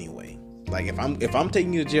to end anyway. Like if I'm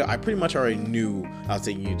taking you to jail, I pretty much already knew I was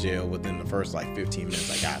taking you to jail within the first like 15 minutes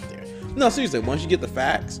I got there. No, seriously, once you get the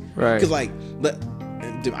facts, right? Because like,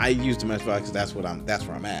 I use domestic violence because that's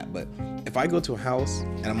where I'm at. But if I go to a house,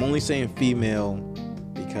 and I'm only saying female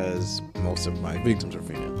because most of my victims are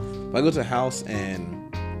female. If I go to a house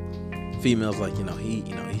and female's like, he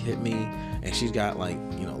hit me, and she's got like,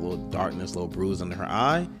 a little darkness, a little bruise under her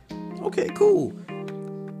eye. Okay, cool.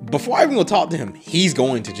 Before I even go talk to him, he's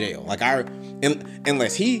going to jail. Like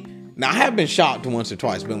unless I have been shocked once or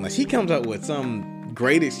twice, but unless he comes up with some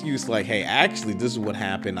great excuse like, hey, actually this is what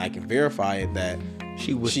happened, I can verify it, that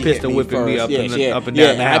she was pistol whipping me up and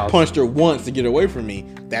down the house. I punched her once to get away from me.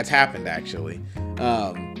 That's happened actually.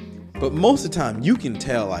 But most of the time you can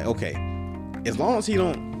tell, like, okay, as long as he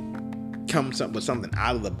don't come with something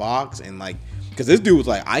out of the box, and like, because this dude was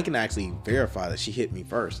like, I can actually verify that she hit me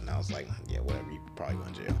first, and I was like, yeah, whatever, you probably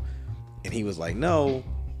going to jail. And he was like, no,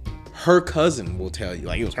 her cousin will tell you.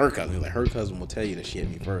 Like, it was her cousin. He was like, her cousin will tell you that she hit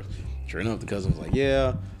me first. Sure enough, the cousin was like,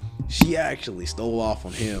 yeah, she actually stole off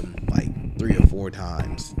on him like 3 or 4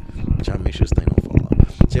 times. Trying to make sure this thing don't fall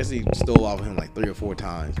off. Jesse stole off on him like 3 or 4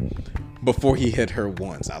 times before he hit her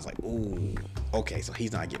once. I was like, ooh, okay, so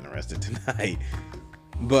he's not getting arrested tonight.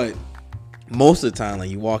 But most of the time, like,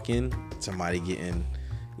 you walk in, somebody getting,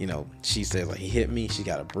 she says like, he hit me, she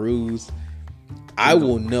got a bruise, I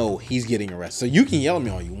will know he's getting arrested. So you can yell at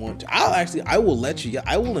me all you want to. I will let you.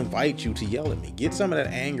 I will invite you to yell at me. Get some of that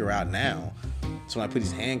anger out now. So when I put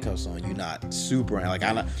these handcuffs on, you're not super like,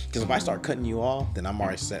 because if I start cutting you off, then I'm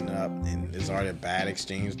already setting it up, and there's already a bad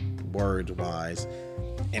exchange words wise,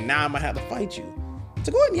 and now I might have to fight you.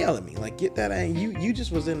 So go ahead and yell at me. Like, get that anger. You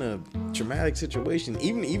just was in a traumatic situation.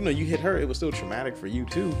 Even though you hit her, it was still traumatic for you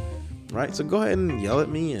too, right? So go ahead and yell at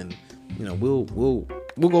me, and we'll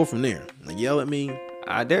go from there. Like, yell at me.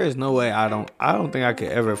 There is no way I don't think I could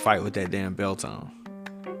ever fight with that damn belt on.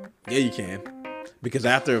 Yeah, you can. Because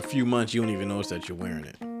after a few months, you don't even notice that you're wearing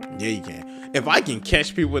it. Yeah, you can. If I can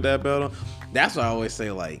catch people with that belt on, that's why I always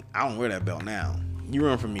say, like, I don't wear that belt now. You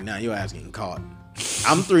run from me now, your ass getting caught.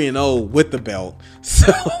 I'm 3-0 with the belt.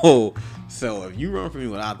 So if you run from me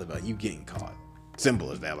without the belt, you getting caught.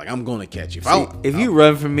 Simple as that. Like, I'm gonna catch you. If you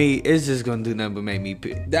run from me, it's just gonna do nothing but make me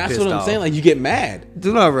that's pissed what I'm off. saying. Like, you get mad.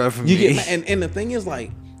 Do not run from You me. get mad. And the thing is,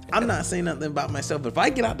 like, I'm not saying nothing about myself. But if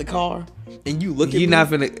I get out the car and you look at me, You're not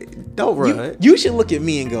finna. Don't run. you should look at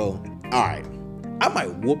me and go, all right, I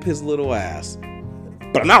might whoop his little ass,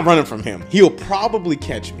 but I'm not running from him. He'll probably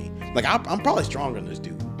catch me. Like, I'm probably stronger than this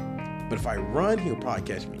dude. But if I run, he'll probably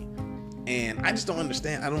catch me. And I just don't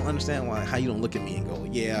understand. I don't understand how you don't look at me and go,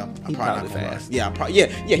 yeah, I'm probably not fast. Run. Yeah, I'm probably, yeah,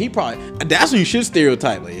 he probably. That's when you should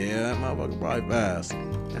stereotype. Like, yeah, that motherfucker probably fast.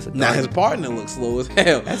 Now his partner looks slow as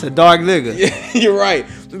hell. That's a dark nigga. Yeah, you're right.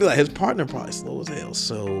 Be like, his partner probably slow as hell.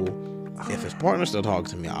 So if his partner still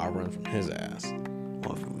talks to me, I'll run from his ass.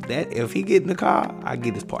 Well, if he get in the car, I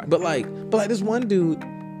get his partner. But like this one dude,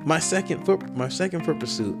 my second foot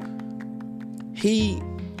pursuit.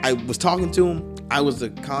 I was talking to him. I was the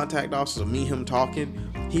contact officer, so me and him talking.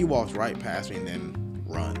 He walks right past me and then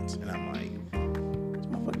runs. And I'm like, this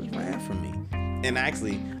motherfucker just ran from me. And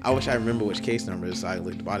actually, I wish I remember which case number it is so I could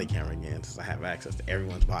look at the body camera again, since I have access to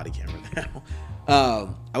everyone's body camera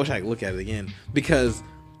now. I wish I could look at it again. Because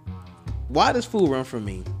why this fool run from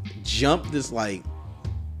me? Jump this like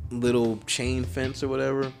little chain fence or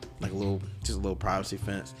whatever. Like just a little privacy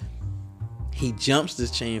fence. He jumps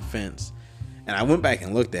this chain fence. And I went back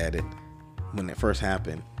and looked at it when it first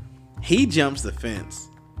happened. He jumps the fence,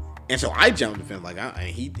 and so I jumped the fence. Like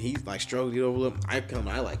he's like struggled to get over. I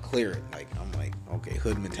like clear it. Like I'm like, okay,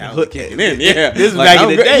 hood mentality kicking in. Yeah, this is like, back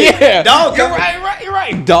in the day. Yeah, Dog, you're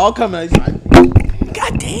right. Dog coming out. He's like,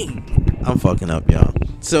 God dang, I'm fucking up, y'all.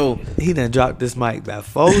 So he done dropped this mic about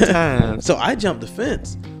 4 times. So I jumped the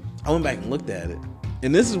fence. I went back and looked at it,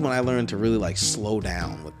 and this is when I learned to really like slow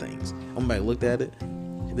down with things. I went back and looked at it.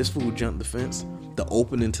 This fool jumped the fence. The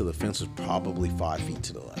opening to the fence was probably 5 feet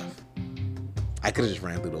to the left. I could have just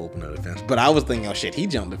ran through the opening of the fence, but I was thinking, oh shit, he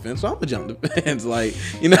jumped the fence, so I'm gonna jump the fence. Like,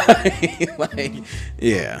 you know, like,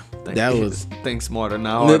 yeah, think smarter,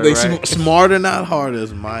 not harder. Right? Smarter, not harder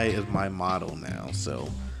is my motto now. So,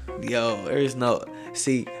 yo, there's no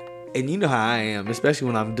and you know how I am, especially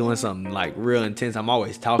when I'm doing something like real intense. I'm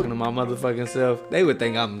always talking to my motherfucking self. They would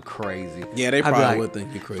think I'm crazy. Yeah, they probably would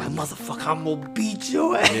think you're crazy. Like, motherfucker, I'm gonna beat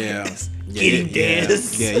your ass. Yeah, Getting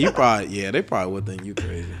this. Yeah, they probably would think you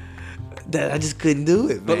crazy. That I just couldn't do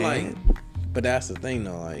it, man. But that's the thing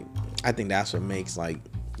though. Like, I think that's what makes like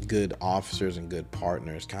good officers and good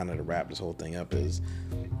partners. Kind of to wrap this whole thing up is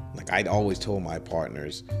like I'd always told my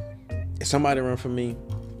partners, if somebody run from me,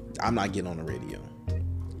 I'm not getting on the radio.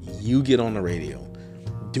 You get on the radio.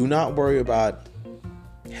 Do not worry about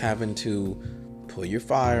having to pull your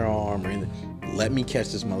firearm or anything. Let me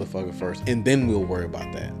catch this motherfucker first, and then we'll worry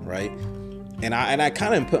about that, right? And I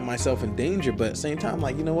kind of put myself in danger, but at the same time,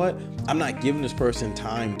 like, you know what? I'm not giving this person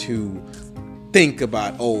time to think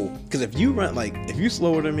about, because if you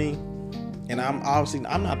slower than me, and I'm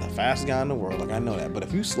not the fastest guy in the world, like I know that, but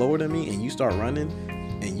if you slower than me and you start running,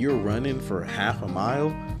 and you're running for half a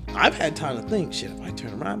mile, I've had time to think, shit, if I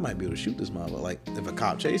turn around, I might be able to shoot this motherfucker, like if a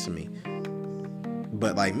cop chasing me.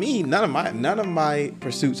 But like me, none of my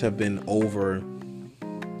pursuits have been over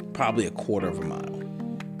probably a quarter of a mile.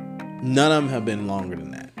 None of them have been longer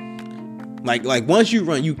than that. Like once you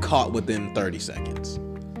run, you caught within 30 seconds.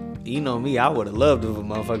 You know me, I would have loved if a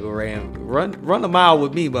motherfucker run a mile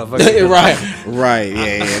with me, motherfucker. right,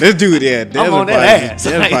 yeah. This dude, yeah, I'm on that ass.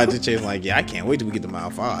 There's probably just chasing like, yeah, I can't wait till we get to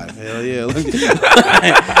mile 5. Hell yeah. Like,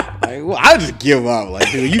 well, I just give up.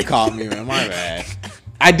 Like, dude, you caught me, man. My bad.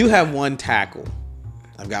 I do have one tackle.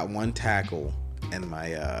 I've got one tackle and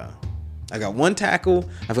I got one tackle.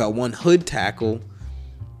 I've got one hood tackle,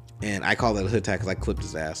 and I call that a hood tackle because I clipped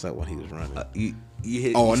his ass up when he was running. You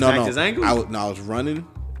hit his ankle? I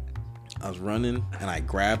was running, and I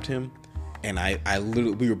grabbed him, and I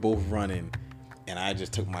literally, we were both running, and I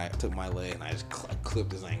just took my leg and I just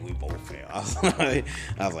clipped his ankle. We both fell. I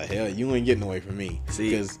was like, hell, you ain't getting away from me.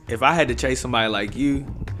 See, if I had to chase somebody like you,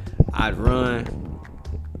 I'd run.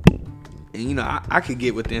 And you know, I could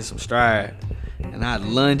get within some stride, and I'd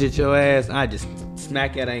lunge at your ass, and I'd just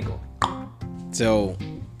smack that ankle. So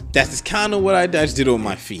that's just kind of what I just did with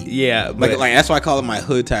my feet. Yeah, like that's why I call it my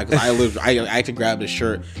hood tackle. I actually grabbed his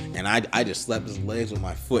shirt and I just slapped his legs with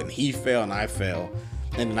my foot, and he fell and I fell,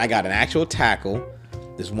 and then I got an actual tackle.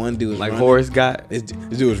 This one dude was like running. Horace got. This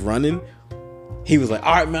dude was running. He was like,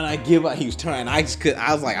 all right, man, I give up. He was turning. I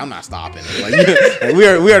was like, I'm not stopping. Like, we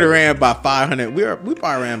already ran by 500. We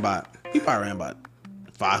probably ran about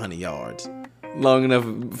 500 yards. Long enough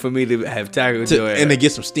for me to have tackled your ass. And to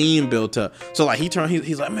get some steam built up. So like he turned,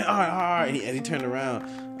 he's like, man, all right. And he turned around.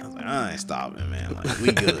 I was like, I ain't stopping, man. Like,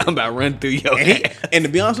 we good. I'm about to run through your and, and to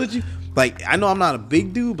be honest with you, like, I know I'm not a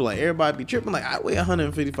big dude, but like everybody be tripping. Like, I weigh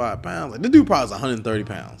 155 pounds. Like, the dude probably was 130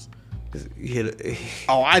 pounds.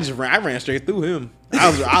 Oh, I ran straight through him.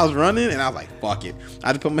 I was running and I was like, fuck it.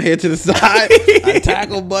 I just put my head to the side. I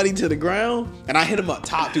tackled Buddy to the ground and I hit him up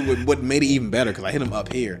top too. What made it even better because I hit him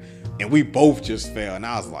up here and we both just fell. And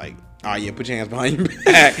I was like, all right, yeah, put your hands behind your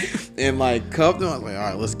back and like cuffed him. I was like, all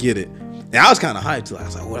right, let's get it. And I was kind of hyped too. I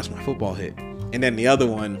was like, oh, that's my football hit. And then the other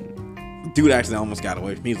one, dude actually almost got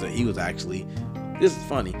away from me. He was actually, this is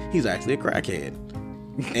funny. He's actually a crackhead.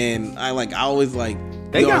 And I always like.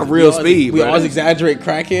 They got real speed. We always exaggerate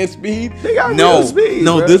crackhead speed. They got real speed.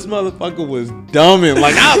 No, bro. This motherfucker was dumbing.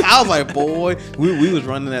 Like I was like, boy, we was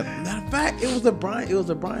running that. Matter of fact, it was a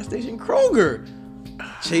Bryan Station Kroger.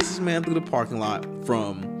 Chased this man through the parking lot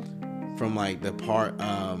from like the part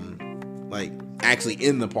like actually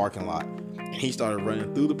in the parking lot. And he started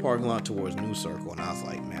running through the parking lot towards New Circle. And I was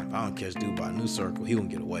like, man, if I don't catch dude by New Circle, he gonna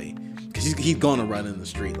get away. Cause he's gonna run in the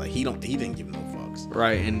street. Like he didn't give no fucks.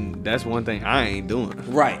 Right, and that's one thing I ain't doing.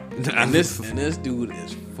 Right. And this dude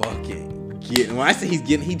is fucking getting. When I say he's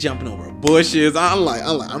getting, he jumping over bushes. I'm like,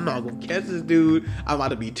 I'm not gonna catch this dude. I'm about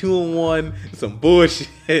to be 2-1. Some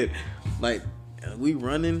bullshit. Like we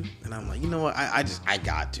running, and I'm like, you know what? I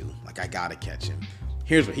got to. Like I gotta catch him.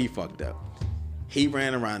 Here's what he fucked up. He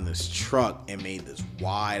ran around this truck and made this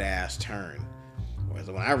wide ass turn. Whereas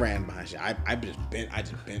when I ran behind shit, I just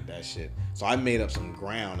bent that shit. So I made up some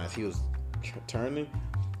ground as he was turning,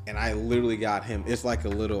 and I literally got him. It's like a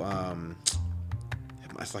little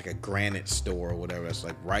it's like a granite store or whatever. It's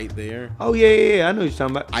like right there. Oh yeah, I know what you're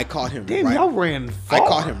talking about. I caught him. Damn, y'all ran far. I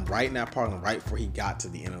caught him right in that parking lot, right before he got to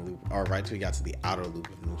the inner loop, or right till he got to the outer loop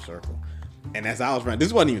of New Circle. And as I was running,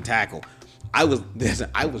 this wasn't even tackle. I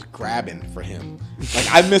was grabbing for him. Like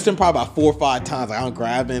I missed him probably about 4 or 5 times. Like I'm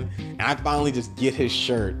grabbing, and I finally just get his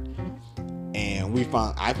shirt. And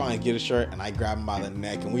I finally get his shirt, and I grab him by the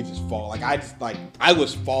neck, and we just fall. Like I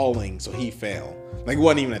was falling, so he fell. Like it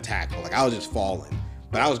wasn't even a tackle. Like I was just falling,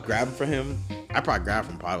 but I was grabbing for him. I probably grabbed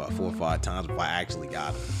him about 4 or 5 times before I actually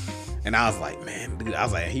got him. And I was like, man, dude. I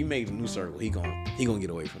was like, he made a New Circle. He gonna get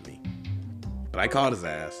away from me. But I caught his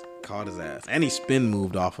ass, and he spin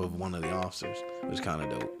moved off of one of the officers. It was kind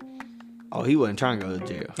of dope. Oh, he wasn't trying to go to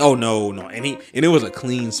jail. Oh no, and it was a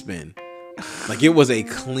clean spin. Like it was a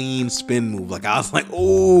clean spin move. Like I was like,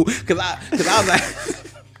 oh, because I was like,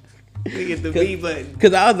 hit the B button.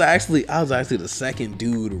 Because I was actually the second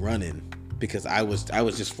dude running because I was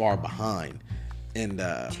just far behind, and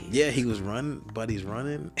yeah, he was running, Buddy's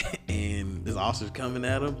running, and this officer's coming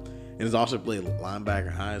at him, and this officer played linebacker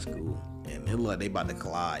in high school, and it looked like they about to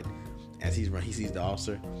collide. As he's running, he sees the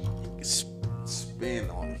officer, spin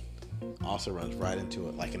on him. Officer runs right into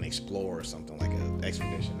it like an Explorer or something, like an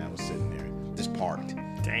Expedition that was sitting there, just parked.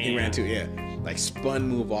 Damn. He ran to like spun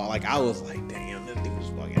move off. Like I was like, damn, this dude was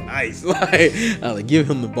fucking nice. Like I was like, give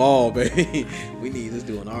him the ball, baby. We need this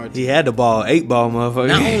dude on our team. He had the ball, 8-ball,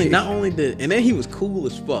 motherfucker. Not only did, and then he was cool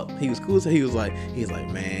as fuck. He was cool, so he was like,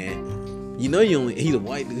 man, you know he's a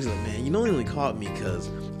white dude. He's like, man, you know you only caught me because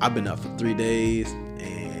I've been up for 3 days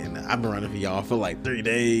and I've been running for y'all for like 3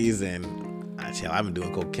 days, and I've been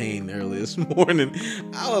doing cocaine early this morning.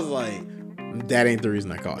 I was like, that ain't the reason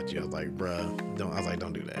I caught you. I was like, bruh,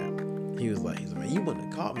 don't do that. He was like, man, you wouldn't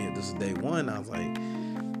have caught me if this is day one. I was like,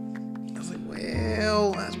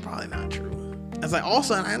 well, that's probably not true. I was like,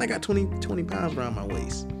 also, and I got 20 pounds around my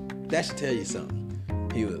waist. That should tell you something.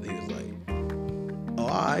 He was like, oh, all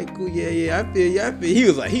right, cool, yeah, I feel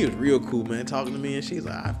you. He was real cool, man, talking to me, and she's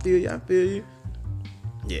like, I feel you.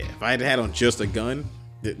 Yeah, if I had on just a gun,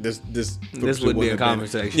 this would be a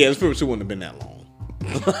conversation. Yeah, this pursuit wouldn't have been that long.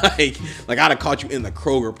 like I'd have caught you in the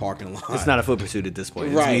Kroger parking lot. It's not a foot pursuit at this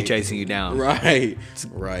point. It's me chasing you down. Right.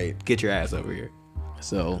 Get your ass over here.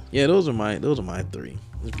 So yeah, those are my 3.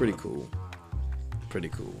 It's pretty cool.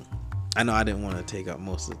 I know I didn't want to take up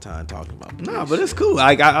most of the time talking about police. No, but it's cool.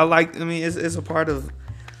 Like I like. I mean, it's a part of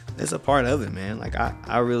it, man. Like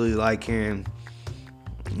I really like hearing,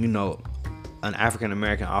 an African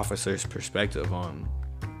American officer's perspective on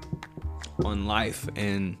life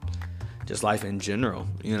and just life in general.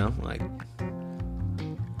 Like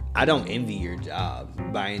I don't envy your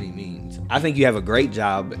job by any means. I think you have a great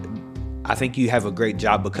job. I think you have a great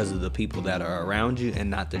job because of the people that are around you and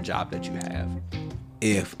not the job that you have.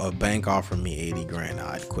 If a bank offered me 80 grand,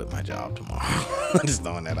 I'd quit my job tomorrow. I'm just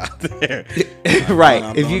throwing that out there.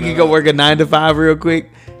 Right. If you could go work a 9 to 5 real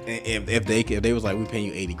quick. If they was like, we paying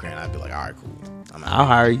you 80 grand, I'd be like, all right, cool. I'll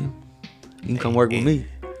hire you. You can come work with me.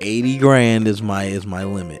 80 grand is my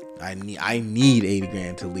limit. I need 80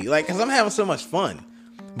 grand to leave. Like, cause I'm having so much fun.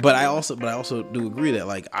 But I also do agree that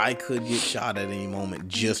like I could get shot at any moment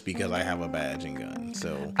just because I have a badge and gun.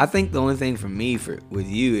 So I think the only thing for me with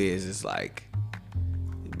you is like,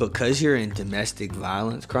 because you're in domestic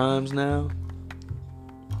violence crimes now.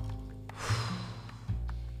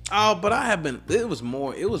 Oh, but I have been. It was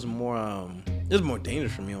more dangerous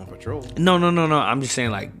for me on patrol. No. I'm just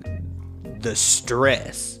saying like the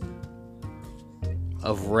stress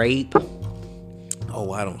of rape.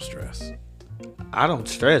 Oh, I don't stress. I don't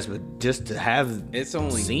stress, but just to have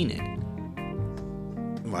seen it.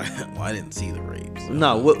 Well, I didn't see the rapes. So.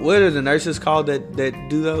 No, what are the nurses called that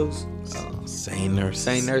do those? Sane nurses.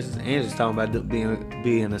 Sane nurses. Angie's talking about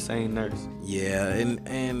being a sane nurse. Yeah,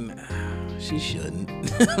 and she shouldn't.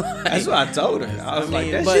 That's what I told her. I was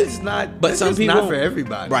like, that shit's not. But some people, not for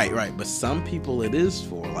everybody. Right. But some people it is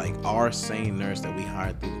for. Like our sane nurse that we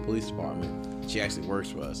hired through the police department. She actually works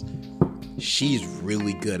for us. She's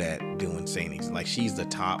really good at doing sane. Like she's one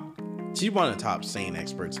of the top sane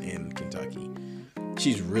experts in Kentucky.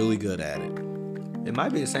 She's really good at it. It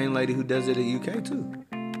might be the same lady who does it at UK too.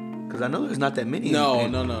 Because I know there's not that many.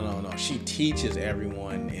 No. She teaches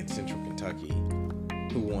everyone in Central Kentucky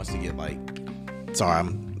who wants to get like. Sorry,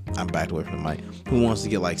 I'm backed away from the mic. Who wants to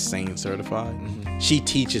get like sane certified? Mm-hmm. She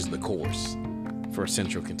teaches the course for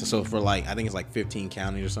Central Kentucky. So for like, I think it's like 15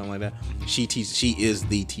 counties or something like that. She is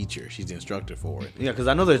the teacher. She's the instructor for it. Yeah, because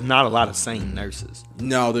I know there's not a lot of sane nurses.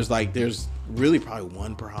 No, there's really probably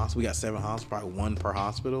one per hospital. We got 7 hospitals, probably one per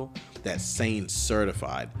hospital that's sane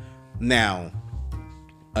certified. Now,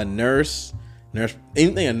 a nurse,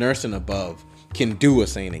 anything a nurse and above can do a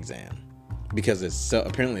sane exam because it's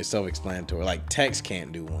apparently self-explanatory. Like techs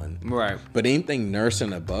can't do one, right? But anything nurse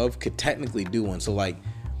and above could technically do one. So like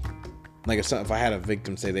if I had a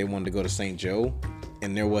victim say they wanted to go to St. Joe,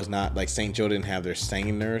 and there was not like St. Joe didn't have their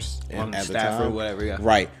sane nurse on at staff the time, or whatever, yeah,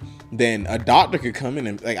 right? Then a doctor could come in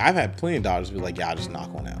and like I've had plenty of doctors be like, yeah, I'll just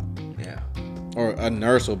knock one out. Yeah. Or a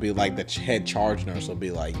nurse will be like, the head charge nurse will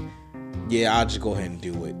be like, yeah, I'll just go ahead and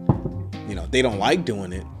do it. You know, they don't like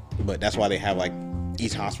doing it, but that's why they have like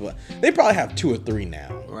each hospital. They probably have 2 or 3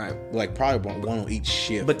 now. Right. Like probably one on each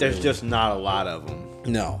shift. But there's just not a lot of them.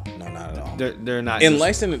 No, not at all. They're not.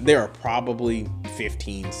 Unless there are probably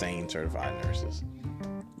 15 sane certified nurses.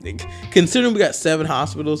 Considering we got 7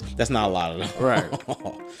 hospitals, that's not a lot at all. Right.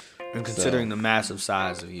 And considering the massive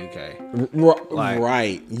size of UK.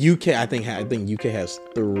 Right. UK, I think UK has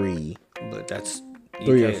 3. But that's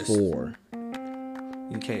 3 or 4.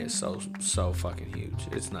 UK is so fucking huge.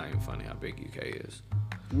 It's not even funny how big UK is.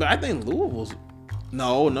 But I think Louisville's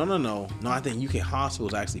no. I think UK Hospital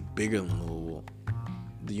is actually bigger than Louisville.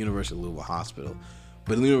 The University of Louisville Hospital.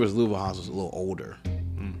 But the University of Louisville Hospital is a little older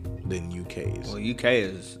than UK's. Well, UK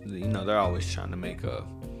is, they're always trying to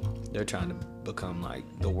they're trying to become like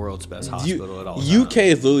the world's best hospital at all times. UK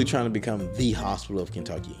is literally trying to become the hospital of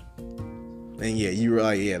Kentucky. And yeah, you were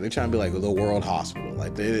like, yeah, they're trying to be like the world hospital.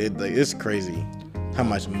 Like, it's crazy how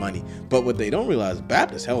much money. But what they don't realize,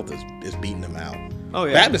 Baptist Health is beating them out. Oh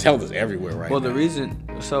yeah, Baptist Health is everywhere right now. Well,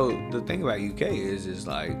 the thing about UK is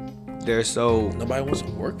like they're so nobody wants to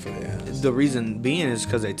work for that. The reason being is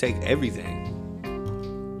because they take everything,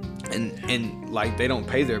 and like they don't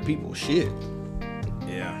pay their people shit.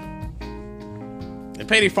 Yeah. They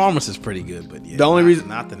pay the pharmacists pretty good, but yeah, the only reason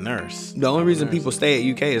not the nurse. The only reason people stay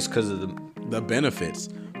at UK is because of the benefits,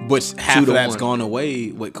 which half of that's gone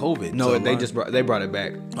away with COVID. No, so they brought it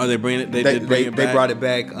back. Oh, they bring it. They bring it back. They brought it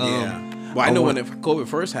back. Yeah. Well, I know when COVID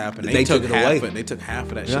first happened, they took it away. They took half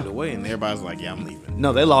of that shit away, and everybody's like, "Yeah, I'm leaving."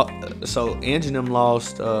 No, they lost. So Angie and them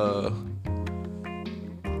lost. I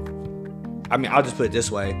mean, I'll just put it this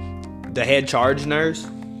way: the head charge nurse,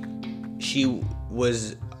 she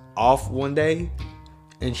was off one day,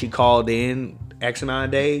 and she called in X amount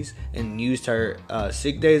of days and used her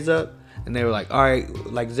sick days up, and they were like, "All right,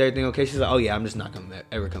 like, is everything okay?" She's like, "Oh yeah, I'm just not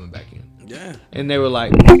ever coming back in." Yeah. And they were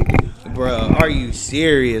like, "Bro, are you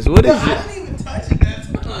serious? What is I didn't even touch it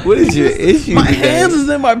that time. What is your issue? My hands is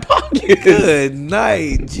in my pockets. Good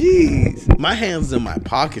night, jeez. My hands in my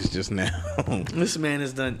pockets just now. This man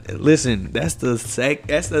has done. Listen, that's the second,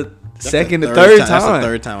 the third time. That's the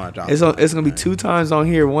third time I dropped. It's gonna be 2 times on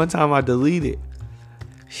here. 1 time I deleted.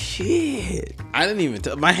 Shit. I didn't even.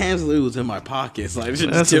 My hands literally was in my pockets. Like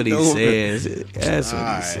that's what he says. That's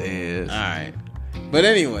what he says. All right. But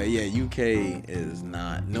anyway, yeah, UK is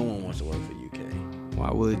not. No one wants to work for UK. Why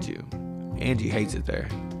would you? Angie hates it there.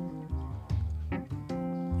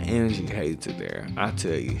 Angie hates it there. I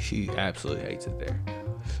tell you, she absolutely hates it there.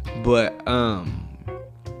 But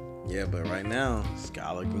yeah, but right now,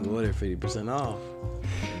 Scholar can go there 50% off.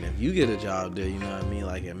 And if you get a job there, you know what I mean,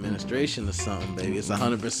 like administration or something, baby, it's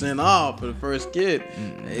 100% off for the first kid.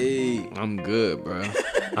 Hey, I'm good, bro.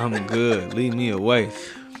 I'm good. Leave me away.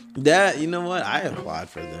 that, you know what? I applied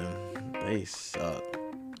for them. They suck.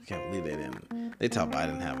 Can't believe they didn't. They thought I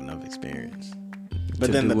didn't have enough experience.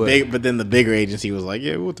 But then the bigger agency was like,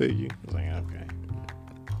 yeah, we'll take you. I was like, okay.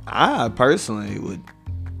 I personally would,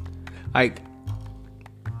 like,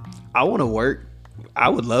 I want to work. I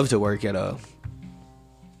would love to work at a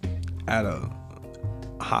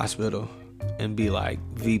hospital and be like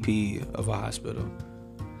VP of a hospital.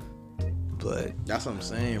 But that's what I'm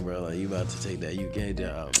saying, bro. Like, you about to take that UK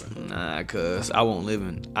job, bro. Nah, cause I won't live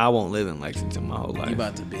in Lexington my whole life. You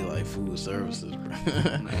about to be like food services, bro.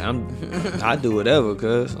 Man, I do whatever,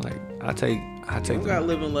 cause like I take. You gotta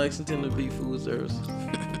live in Lexington to be food services.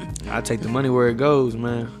 I take the money where it goes,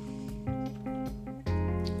 man.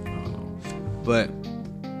 But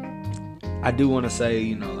I do want to say,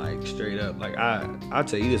 you know, like straight up, like I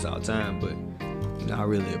tell you this all the time, but you know, I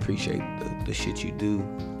really appreciate the shit you do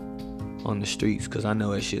on the streets, because I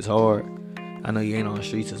know that shit's hard. I know you ain't on the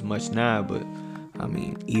streets as much now, but I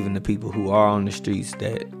mean, even the people who are on the streets,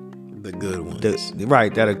 that the good ones,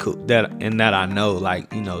 that are cool, that I know,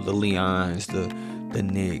 like, you know, the Leons, the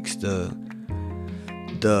Nicks, the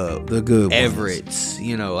good Everetts,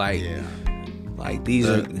 you know, like, yeah. Like these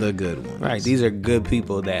are the good ones, right? These are good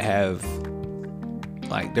people that have,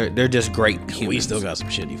 like, they're just great humans. We still got some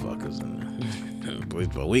shitty fuckers in there.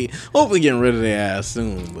 But we hopefully getting rid of their ass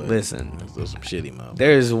soon. But listen, there's some shitty motherfuckers.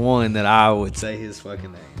 There's one that I would say his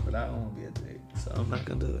fucking name, but I don't want to be a dick, so I'm not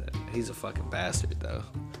gonna do that. He's a fucking bastard, though.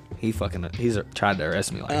 He's tried to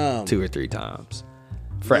arrest me like 2 or 3 times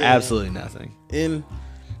for absolutely nothing.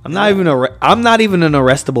 I'm not even an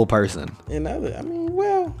arrestable person.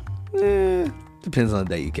 Depends on the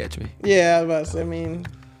day you catch me. Yeah, I was about to say.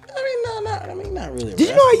 Not really. Did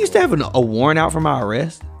you know I used to have a warrant out for my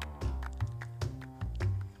arrest?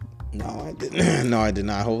 No, I didn't. No, I did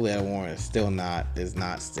not. Hopefully, that warrant is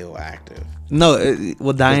not still active. No,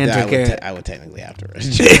 well, Diane took care. I would technically have to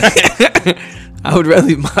arrest you. I would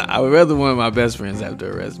rather one of my best friends have to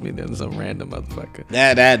arrest me than some random motherfucker.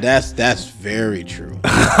 That's very true.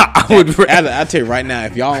 I'll tell you right now,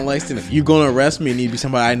 if y'all in Lexington, if you're gonna arrest me, it need to be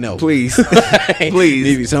somebody I know. Please, please,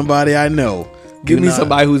 need to be somebody I know. Give me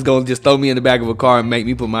somebody who's gonna just throw me in the back of a car and make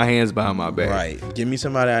me put my hands behind my back. Right. Give me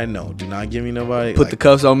somebody I know. Do not give me nobody. Put the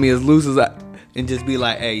cuffs on me as loose as and just be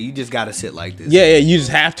like, hey, you just gotta sit like this. Yeah, you just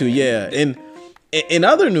have to. Yeah. And in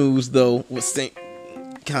other news, though,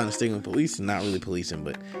 kind of sticking with policing, not really policing,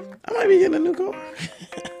 but I might be getting a new car.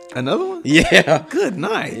 Another one? Yeah. Good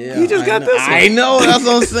night. Yeah, you just got this one. I know. That's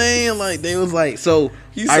what I'm saying. Like, they was like, so.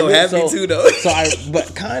 He's so happy too, though.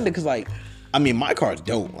 But kind of, because, like, I mean, my car's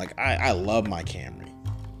dope. Like, I love my Camry.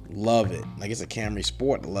 Love it. Like, it's a Camry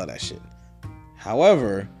Sport. I love that shit.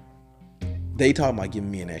 However, they talking about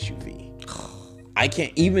giving me an SUV. I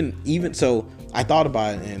can't even so I thought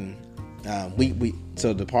about it, and so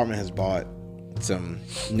the department has bought some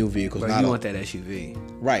new vehicles. But you want that SUV.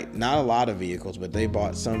 Right. Not a lot of vehicles, but they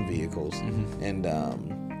bought some vehicles. Mm-hmm.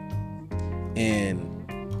 And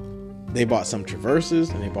they bought some Traverses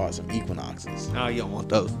and they bought some Equinoxes. Oh, you don't want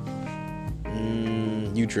those.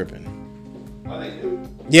 You tripping. Oh, they do?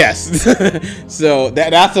 Yes. So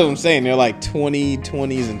that's what I'm saying. They're like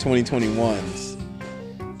 2020s and 2021s.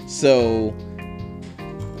 So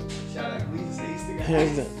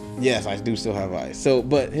yes, I do still have ice. So,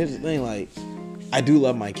 but here's the thing, like, I do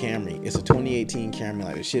love my Camry. It's a 2018 Camry.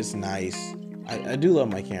 Like, the shit's nice. I do love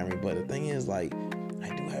my Camry, but the thing is, like,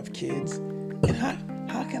 I do have kids. And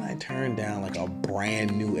how can I turn down like a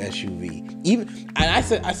brand new SUV? Even I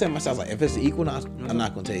said to myself, like, if it's the Equinox, I'm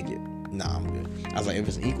not gonna take it. Nah, I'm good. I was like, if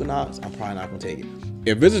it's an Equinox, I'm probably not gonna take it.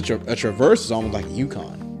 If it's a Traverse, it's almost like a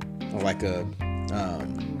Yukon, or like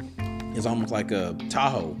it's almost like a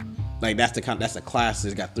Tahoe. Like, that's the class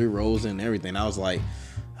that's got 3 rows in and everything. I was like,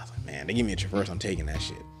 man, they give me a Traverse, I'm taking that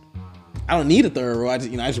shit. I don't need a 3rd row. I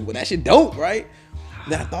just that shit dope, right?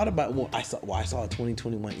 Then I thought about I saw a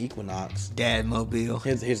 2021 Equinox. Dad mobile.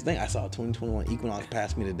 Here's the thing. I saw a 2021 Equinox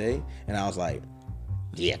pass me today, and I was like,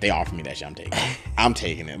 yeah, if they offer me that shit, I'm taking it. I'm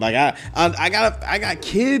taking it. Like, I got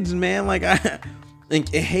kids, man. Like, and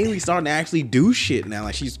Haley's starting to actually do shit now.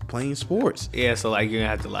 Like, she's playing sports. Yeah, so like, you're gonna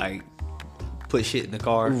have to like put shit in the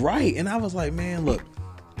car. Right. And I was like, man, look,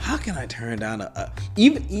 how can I turn down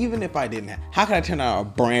even if I didn't have, how can I turn down a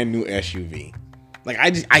brand new SUV? Like,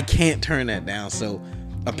 I can't turn that down. So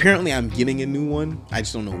apparently I'm getting a new one. I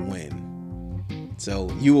just don't know when. So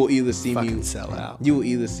you will either see me sell out. You will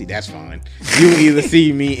either see, that's fine. You will either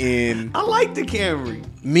see me in. I like the Camry.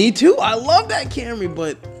 Me too. I love that Camry.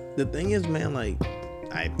 But the thing is, man, like,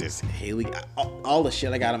 Haley, all the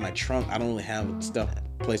shit I got in my trunk, I don't really have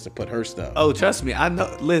place to put her stuff. Oh, trust me, I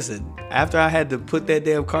know. Listen, after I had to put that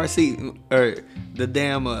damn car seat or the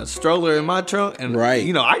damn stroller in my trunk, and right,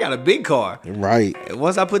 you know, I got a big car. Right. And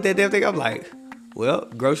once I put that damn thing, I'm like, well,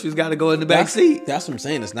 groceries got to go in the back seat. That's what I'm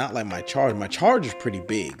saying. It's not like my Charger. My Charger's pretty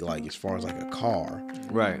big, like as far as like a car.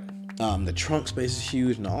 Right. The trunk space is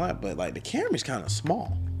huge and all that, but like the Camry's kind of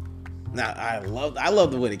small. Now I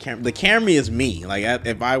love the way the Camry is me. Like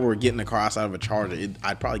if I were getting a car outside of a Charger,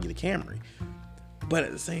 I'd probably get a Camry. But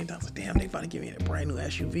at the same time, I was like, damn, they about to give me a brand new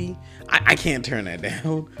SUV. I can't turn that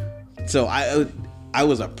down. So I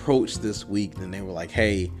was approached this week, and they were like,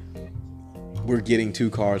 hey, we're getting 2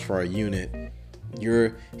 cars for our unit.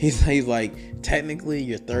 He's like, technically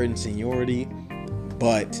you're third in seniority,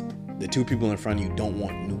 but the 2 people in front of you don't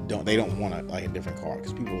want a different car,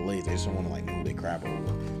 because people are lazy. They just don't want to like move their crap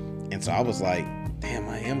over. And so I was like, damn,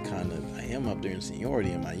 I am up there in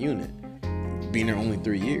seniority in my unit, being there only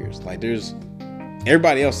 3 years. Like there's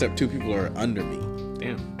everybody else except 2 people are under me.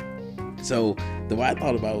 Damn. So the way I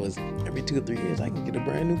thought about it was, every 2 or 3 years I can get a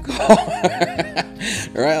brand new car.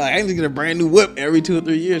 Right? Like I can get a brand new whip every 2 or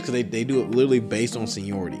 3 years, because they do it literally based on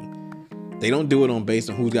seniority. They don't do it based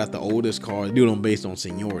on who's got the oldest car. They do it based on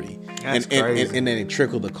seniority. That's crazy. And then they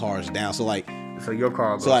trickle the cars down. So like, your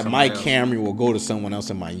car. So like my Camry will go to someone else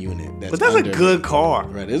in my unit. But that's a good car.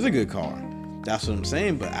 Right, it's a good car. That's what I'm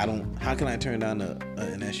saying. But how can I turn down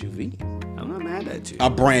an SUV? I'm not mad at you. A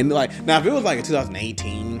brand new, like, now if it was like a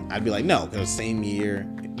 2018, I'd be like, no, because same year.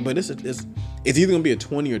 But it's either gonna be a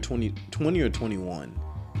 20 or 21.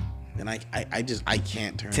 And I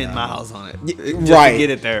can't turn 10 down miles on it. Right. Just to get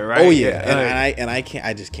it there, right? Oh yeah. And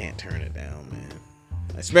I just can't turn it down, man.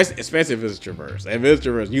 Especially if it's Traverse. If it's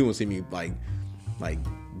Traverse, you won't see me like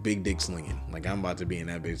big dick slinging. Like I'm about to be in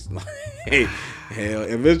that bitch. Like, hell,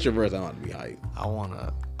 if it's Traverse, I'm about to be hyped. I want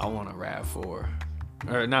a RAV4.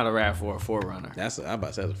 Or not a RAV4, a 4Runner. I'm about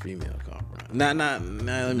to say that's a female car, bro. Let me not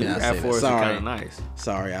say that. RAV4 is Sorry. kind of nice.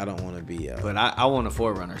 Sorry, I don't want to be. But I want a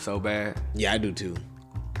 4Runner so bad. Yeah, I do too.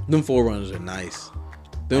 Them 4Runners are nice.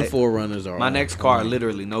 Them 4Runners are. My next car,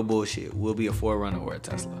 literally, no bullshit, will be a 4Runner or a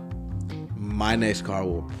Tesla. My next car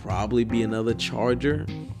will probably be another Charger,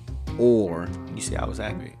 or you see, I was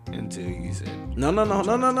happy until you said no.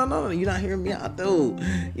 You're not hearing me out, though.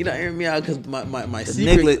 You're not hearing me out, because my the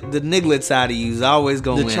secret, the niglet side of you is always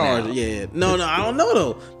going the Charger. Out. Yeah, no, I don't know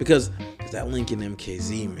though, because that Lincoln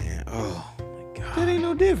MKZ, man. Oh my god, that ain't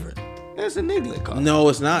no different. That's a niglet car. No,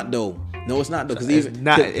 it's not though. Because it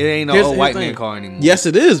ain't no old white man car anymore. Yes,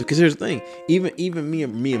 it is. Because here's the thing. Even me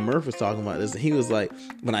and Murph was talking about this. He was like,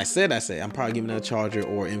 when I said I'm probably giving that a Charger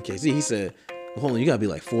or MKZ. He said, well, hold on, you gotta be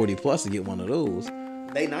like 40 plus to get one of those.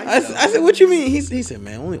 They nice. I said, what you mean? He said,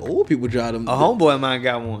 man, only old people drive them. A homeboy of mine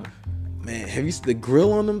got one. Man, have you seen the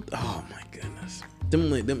grill on them? Oh my goodness,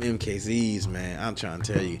 them MKZs, man. I'm trying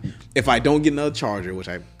to tell you, if I don't get another Charger, which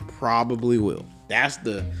I probably will, that's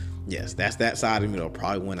that side of me that'll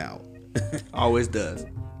probably went out. Always does.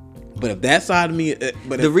 But if that side of me,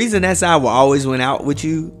 the reason that side will always went out with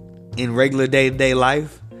you in regular day-to-day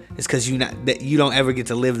life is because you don't ever get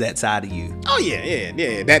to live that side of you. Oh yeah.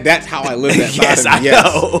 That's how I live that side yes, of me. I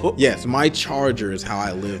know. Yes, my Charger is how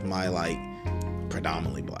I live my like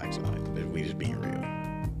predominantly black side. If we just being real.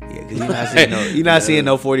 Yeah, because you're not seeing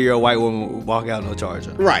no 40-year-old white woman walk out no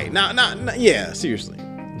Charger. Right. Not yeah, seriously.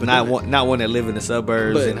 But not one that live in the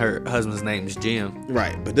suburbs and her husband's name is Jim.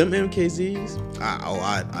 Right, but them MKZs,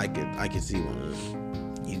 I could see one of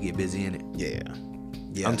them. You get busy in it. Yeah.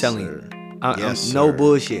 Yes, I'm telling sir. you. I'm no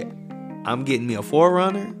bullshit. I'm getting me a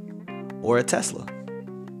 4Runner or a Tesla.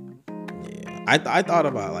 Yeah. I thought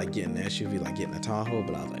about like getting an SUV, like getting a Tahoe,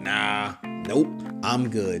 but I was like, nah, nope, I'm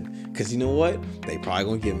good. Cause you know what? They probably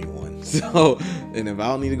gonna give me one. So, and if I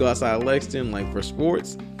don't need to go outside of Lexington, like for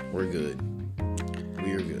sports, we're good.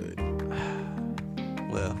 We're good.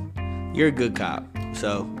 Well, you're a good cop,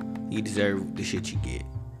 so you deserve the shit you get.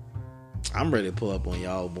 I'm ready to pull up on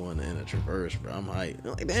y'all boy in a Traverse, bro. I'm like,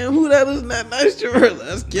 damn, who that is in that nice Traverse?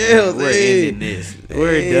 That's Kels. We're ending this.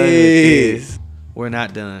 We're done with this. We're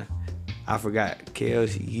not done. I forgot,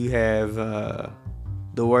 Kels, you have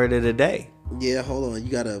the word of the day. Yeah, hold on.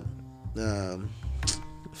 You gotta.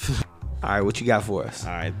 All right, what you got for us?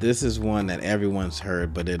 All right, this is one that everyone's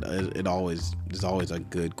heard, but it always is always a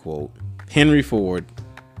good quote. Henry Ford.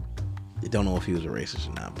 I don't know if he was a racist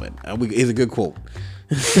or not, but it's a good quote.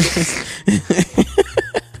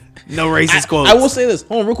 No racist quotes. I will say this.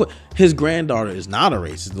 Hold on, real quick. His granddaughter is not a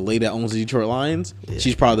racist. The lady that owns the Detroit Lions,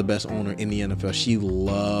 she's probably the best owner in the NFL. She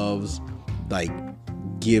loves like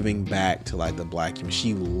giving back to like the black community.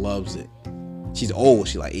 She loves it. she's old.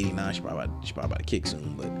 She's like 89. She probably about to kick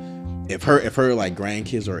soon. But if her like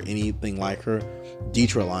grandkids or anything like her,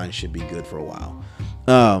 Detroit Lions should be good for a while.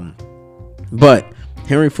 But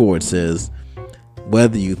Henry Ford says,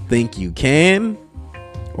 whether you think you can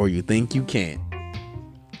or you think you can't,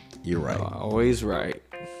 you're right. Always right.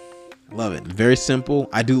 Love it. Very simple.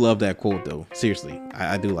 I do love that quote though. Seriously,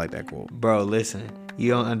 I do like that quote. Bro, listen,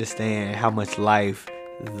 you don't understand how much life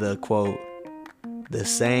the quote, the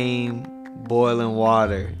same boiling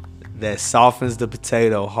water that softens the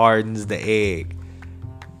potato hardens the egg.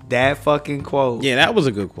 That fucking quote. Yeah, that was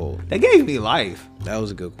a good quote. That gave me life. That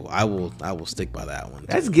was a good quote. I will stick by that one.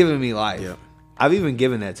 That's giving me life. Yep. I've even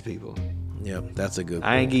given that to people. Yep, that's a good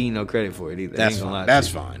quote. I ain't giving you no credit for it either. That's fine. That's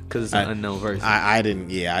fine. Because it's an unknown person. I didn't.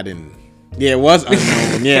 Yeah, it was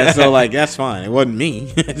unknown. Yeah, so like that's fine. It wasn't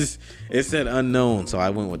me. It said unknown, so I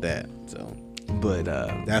went with that. So, but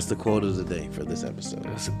that's the quote of the day for this episode.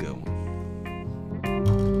 That's a good one.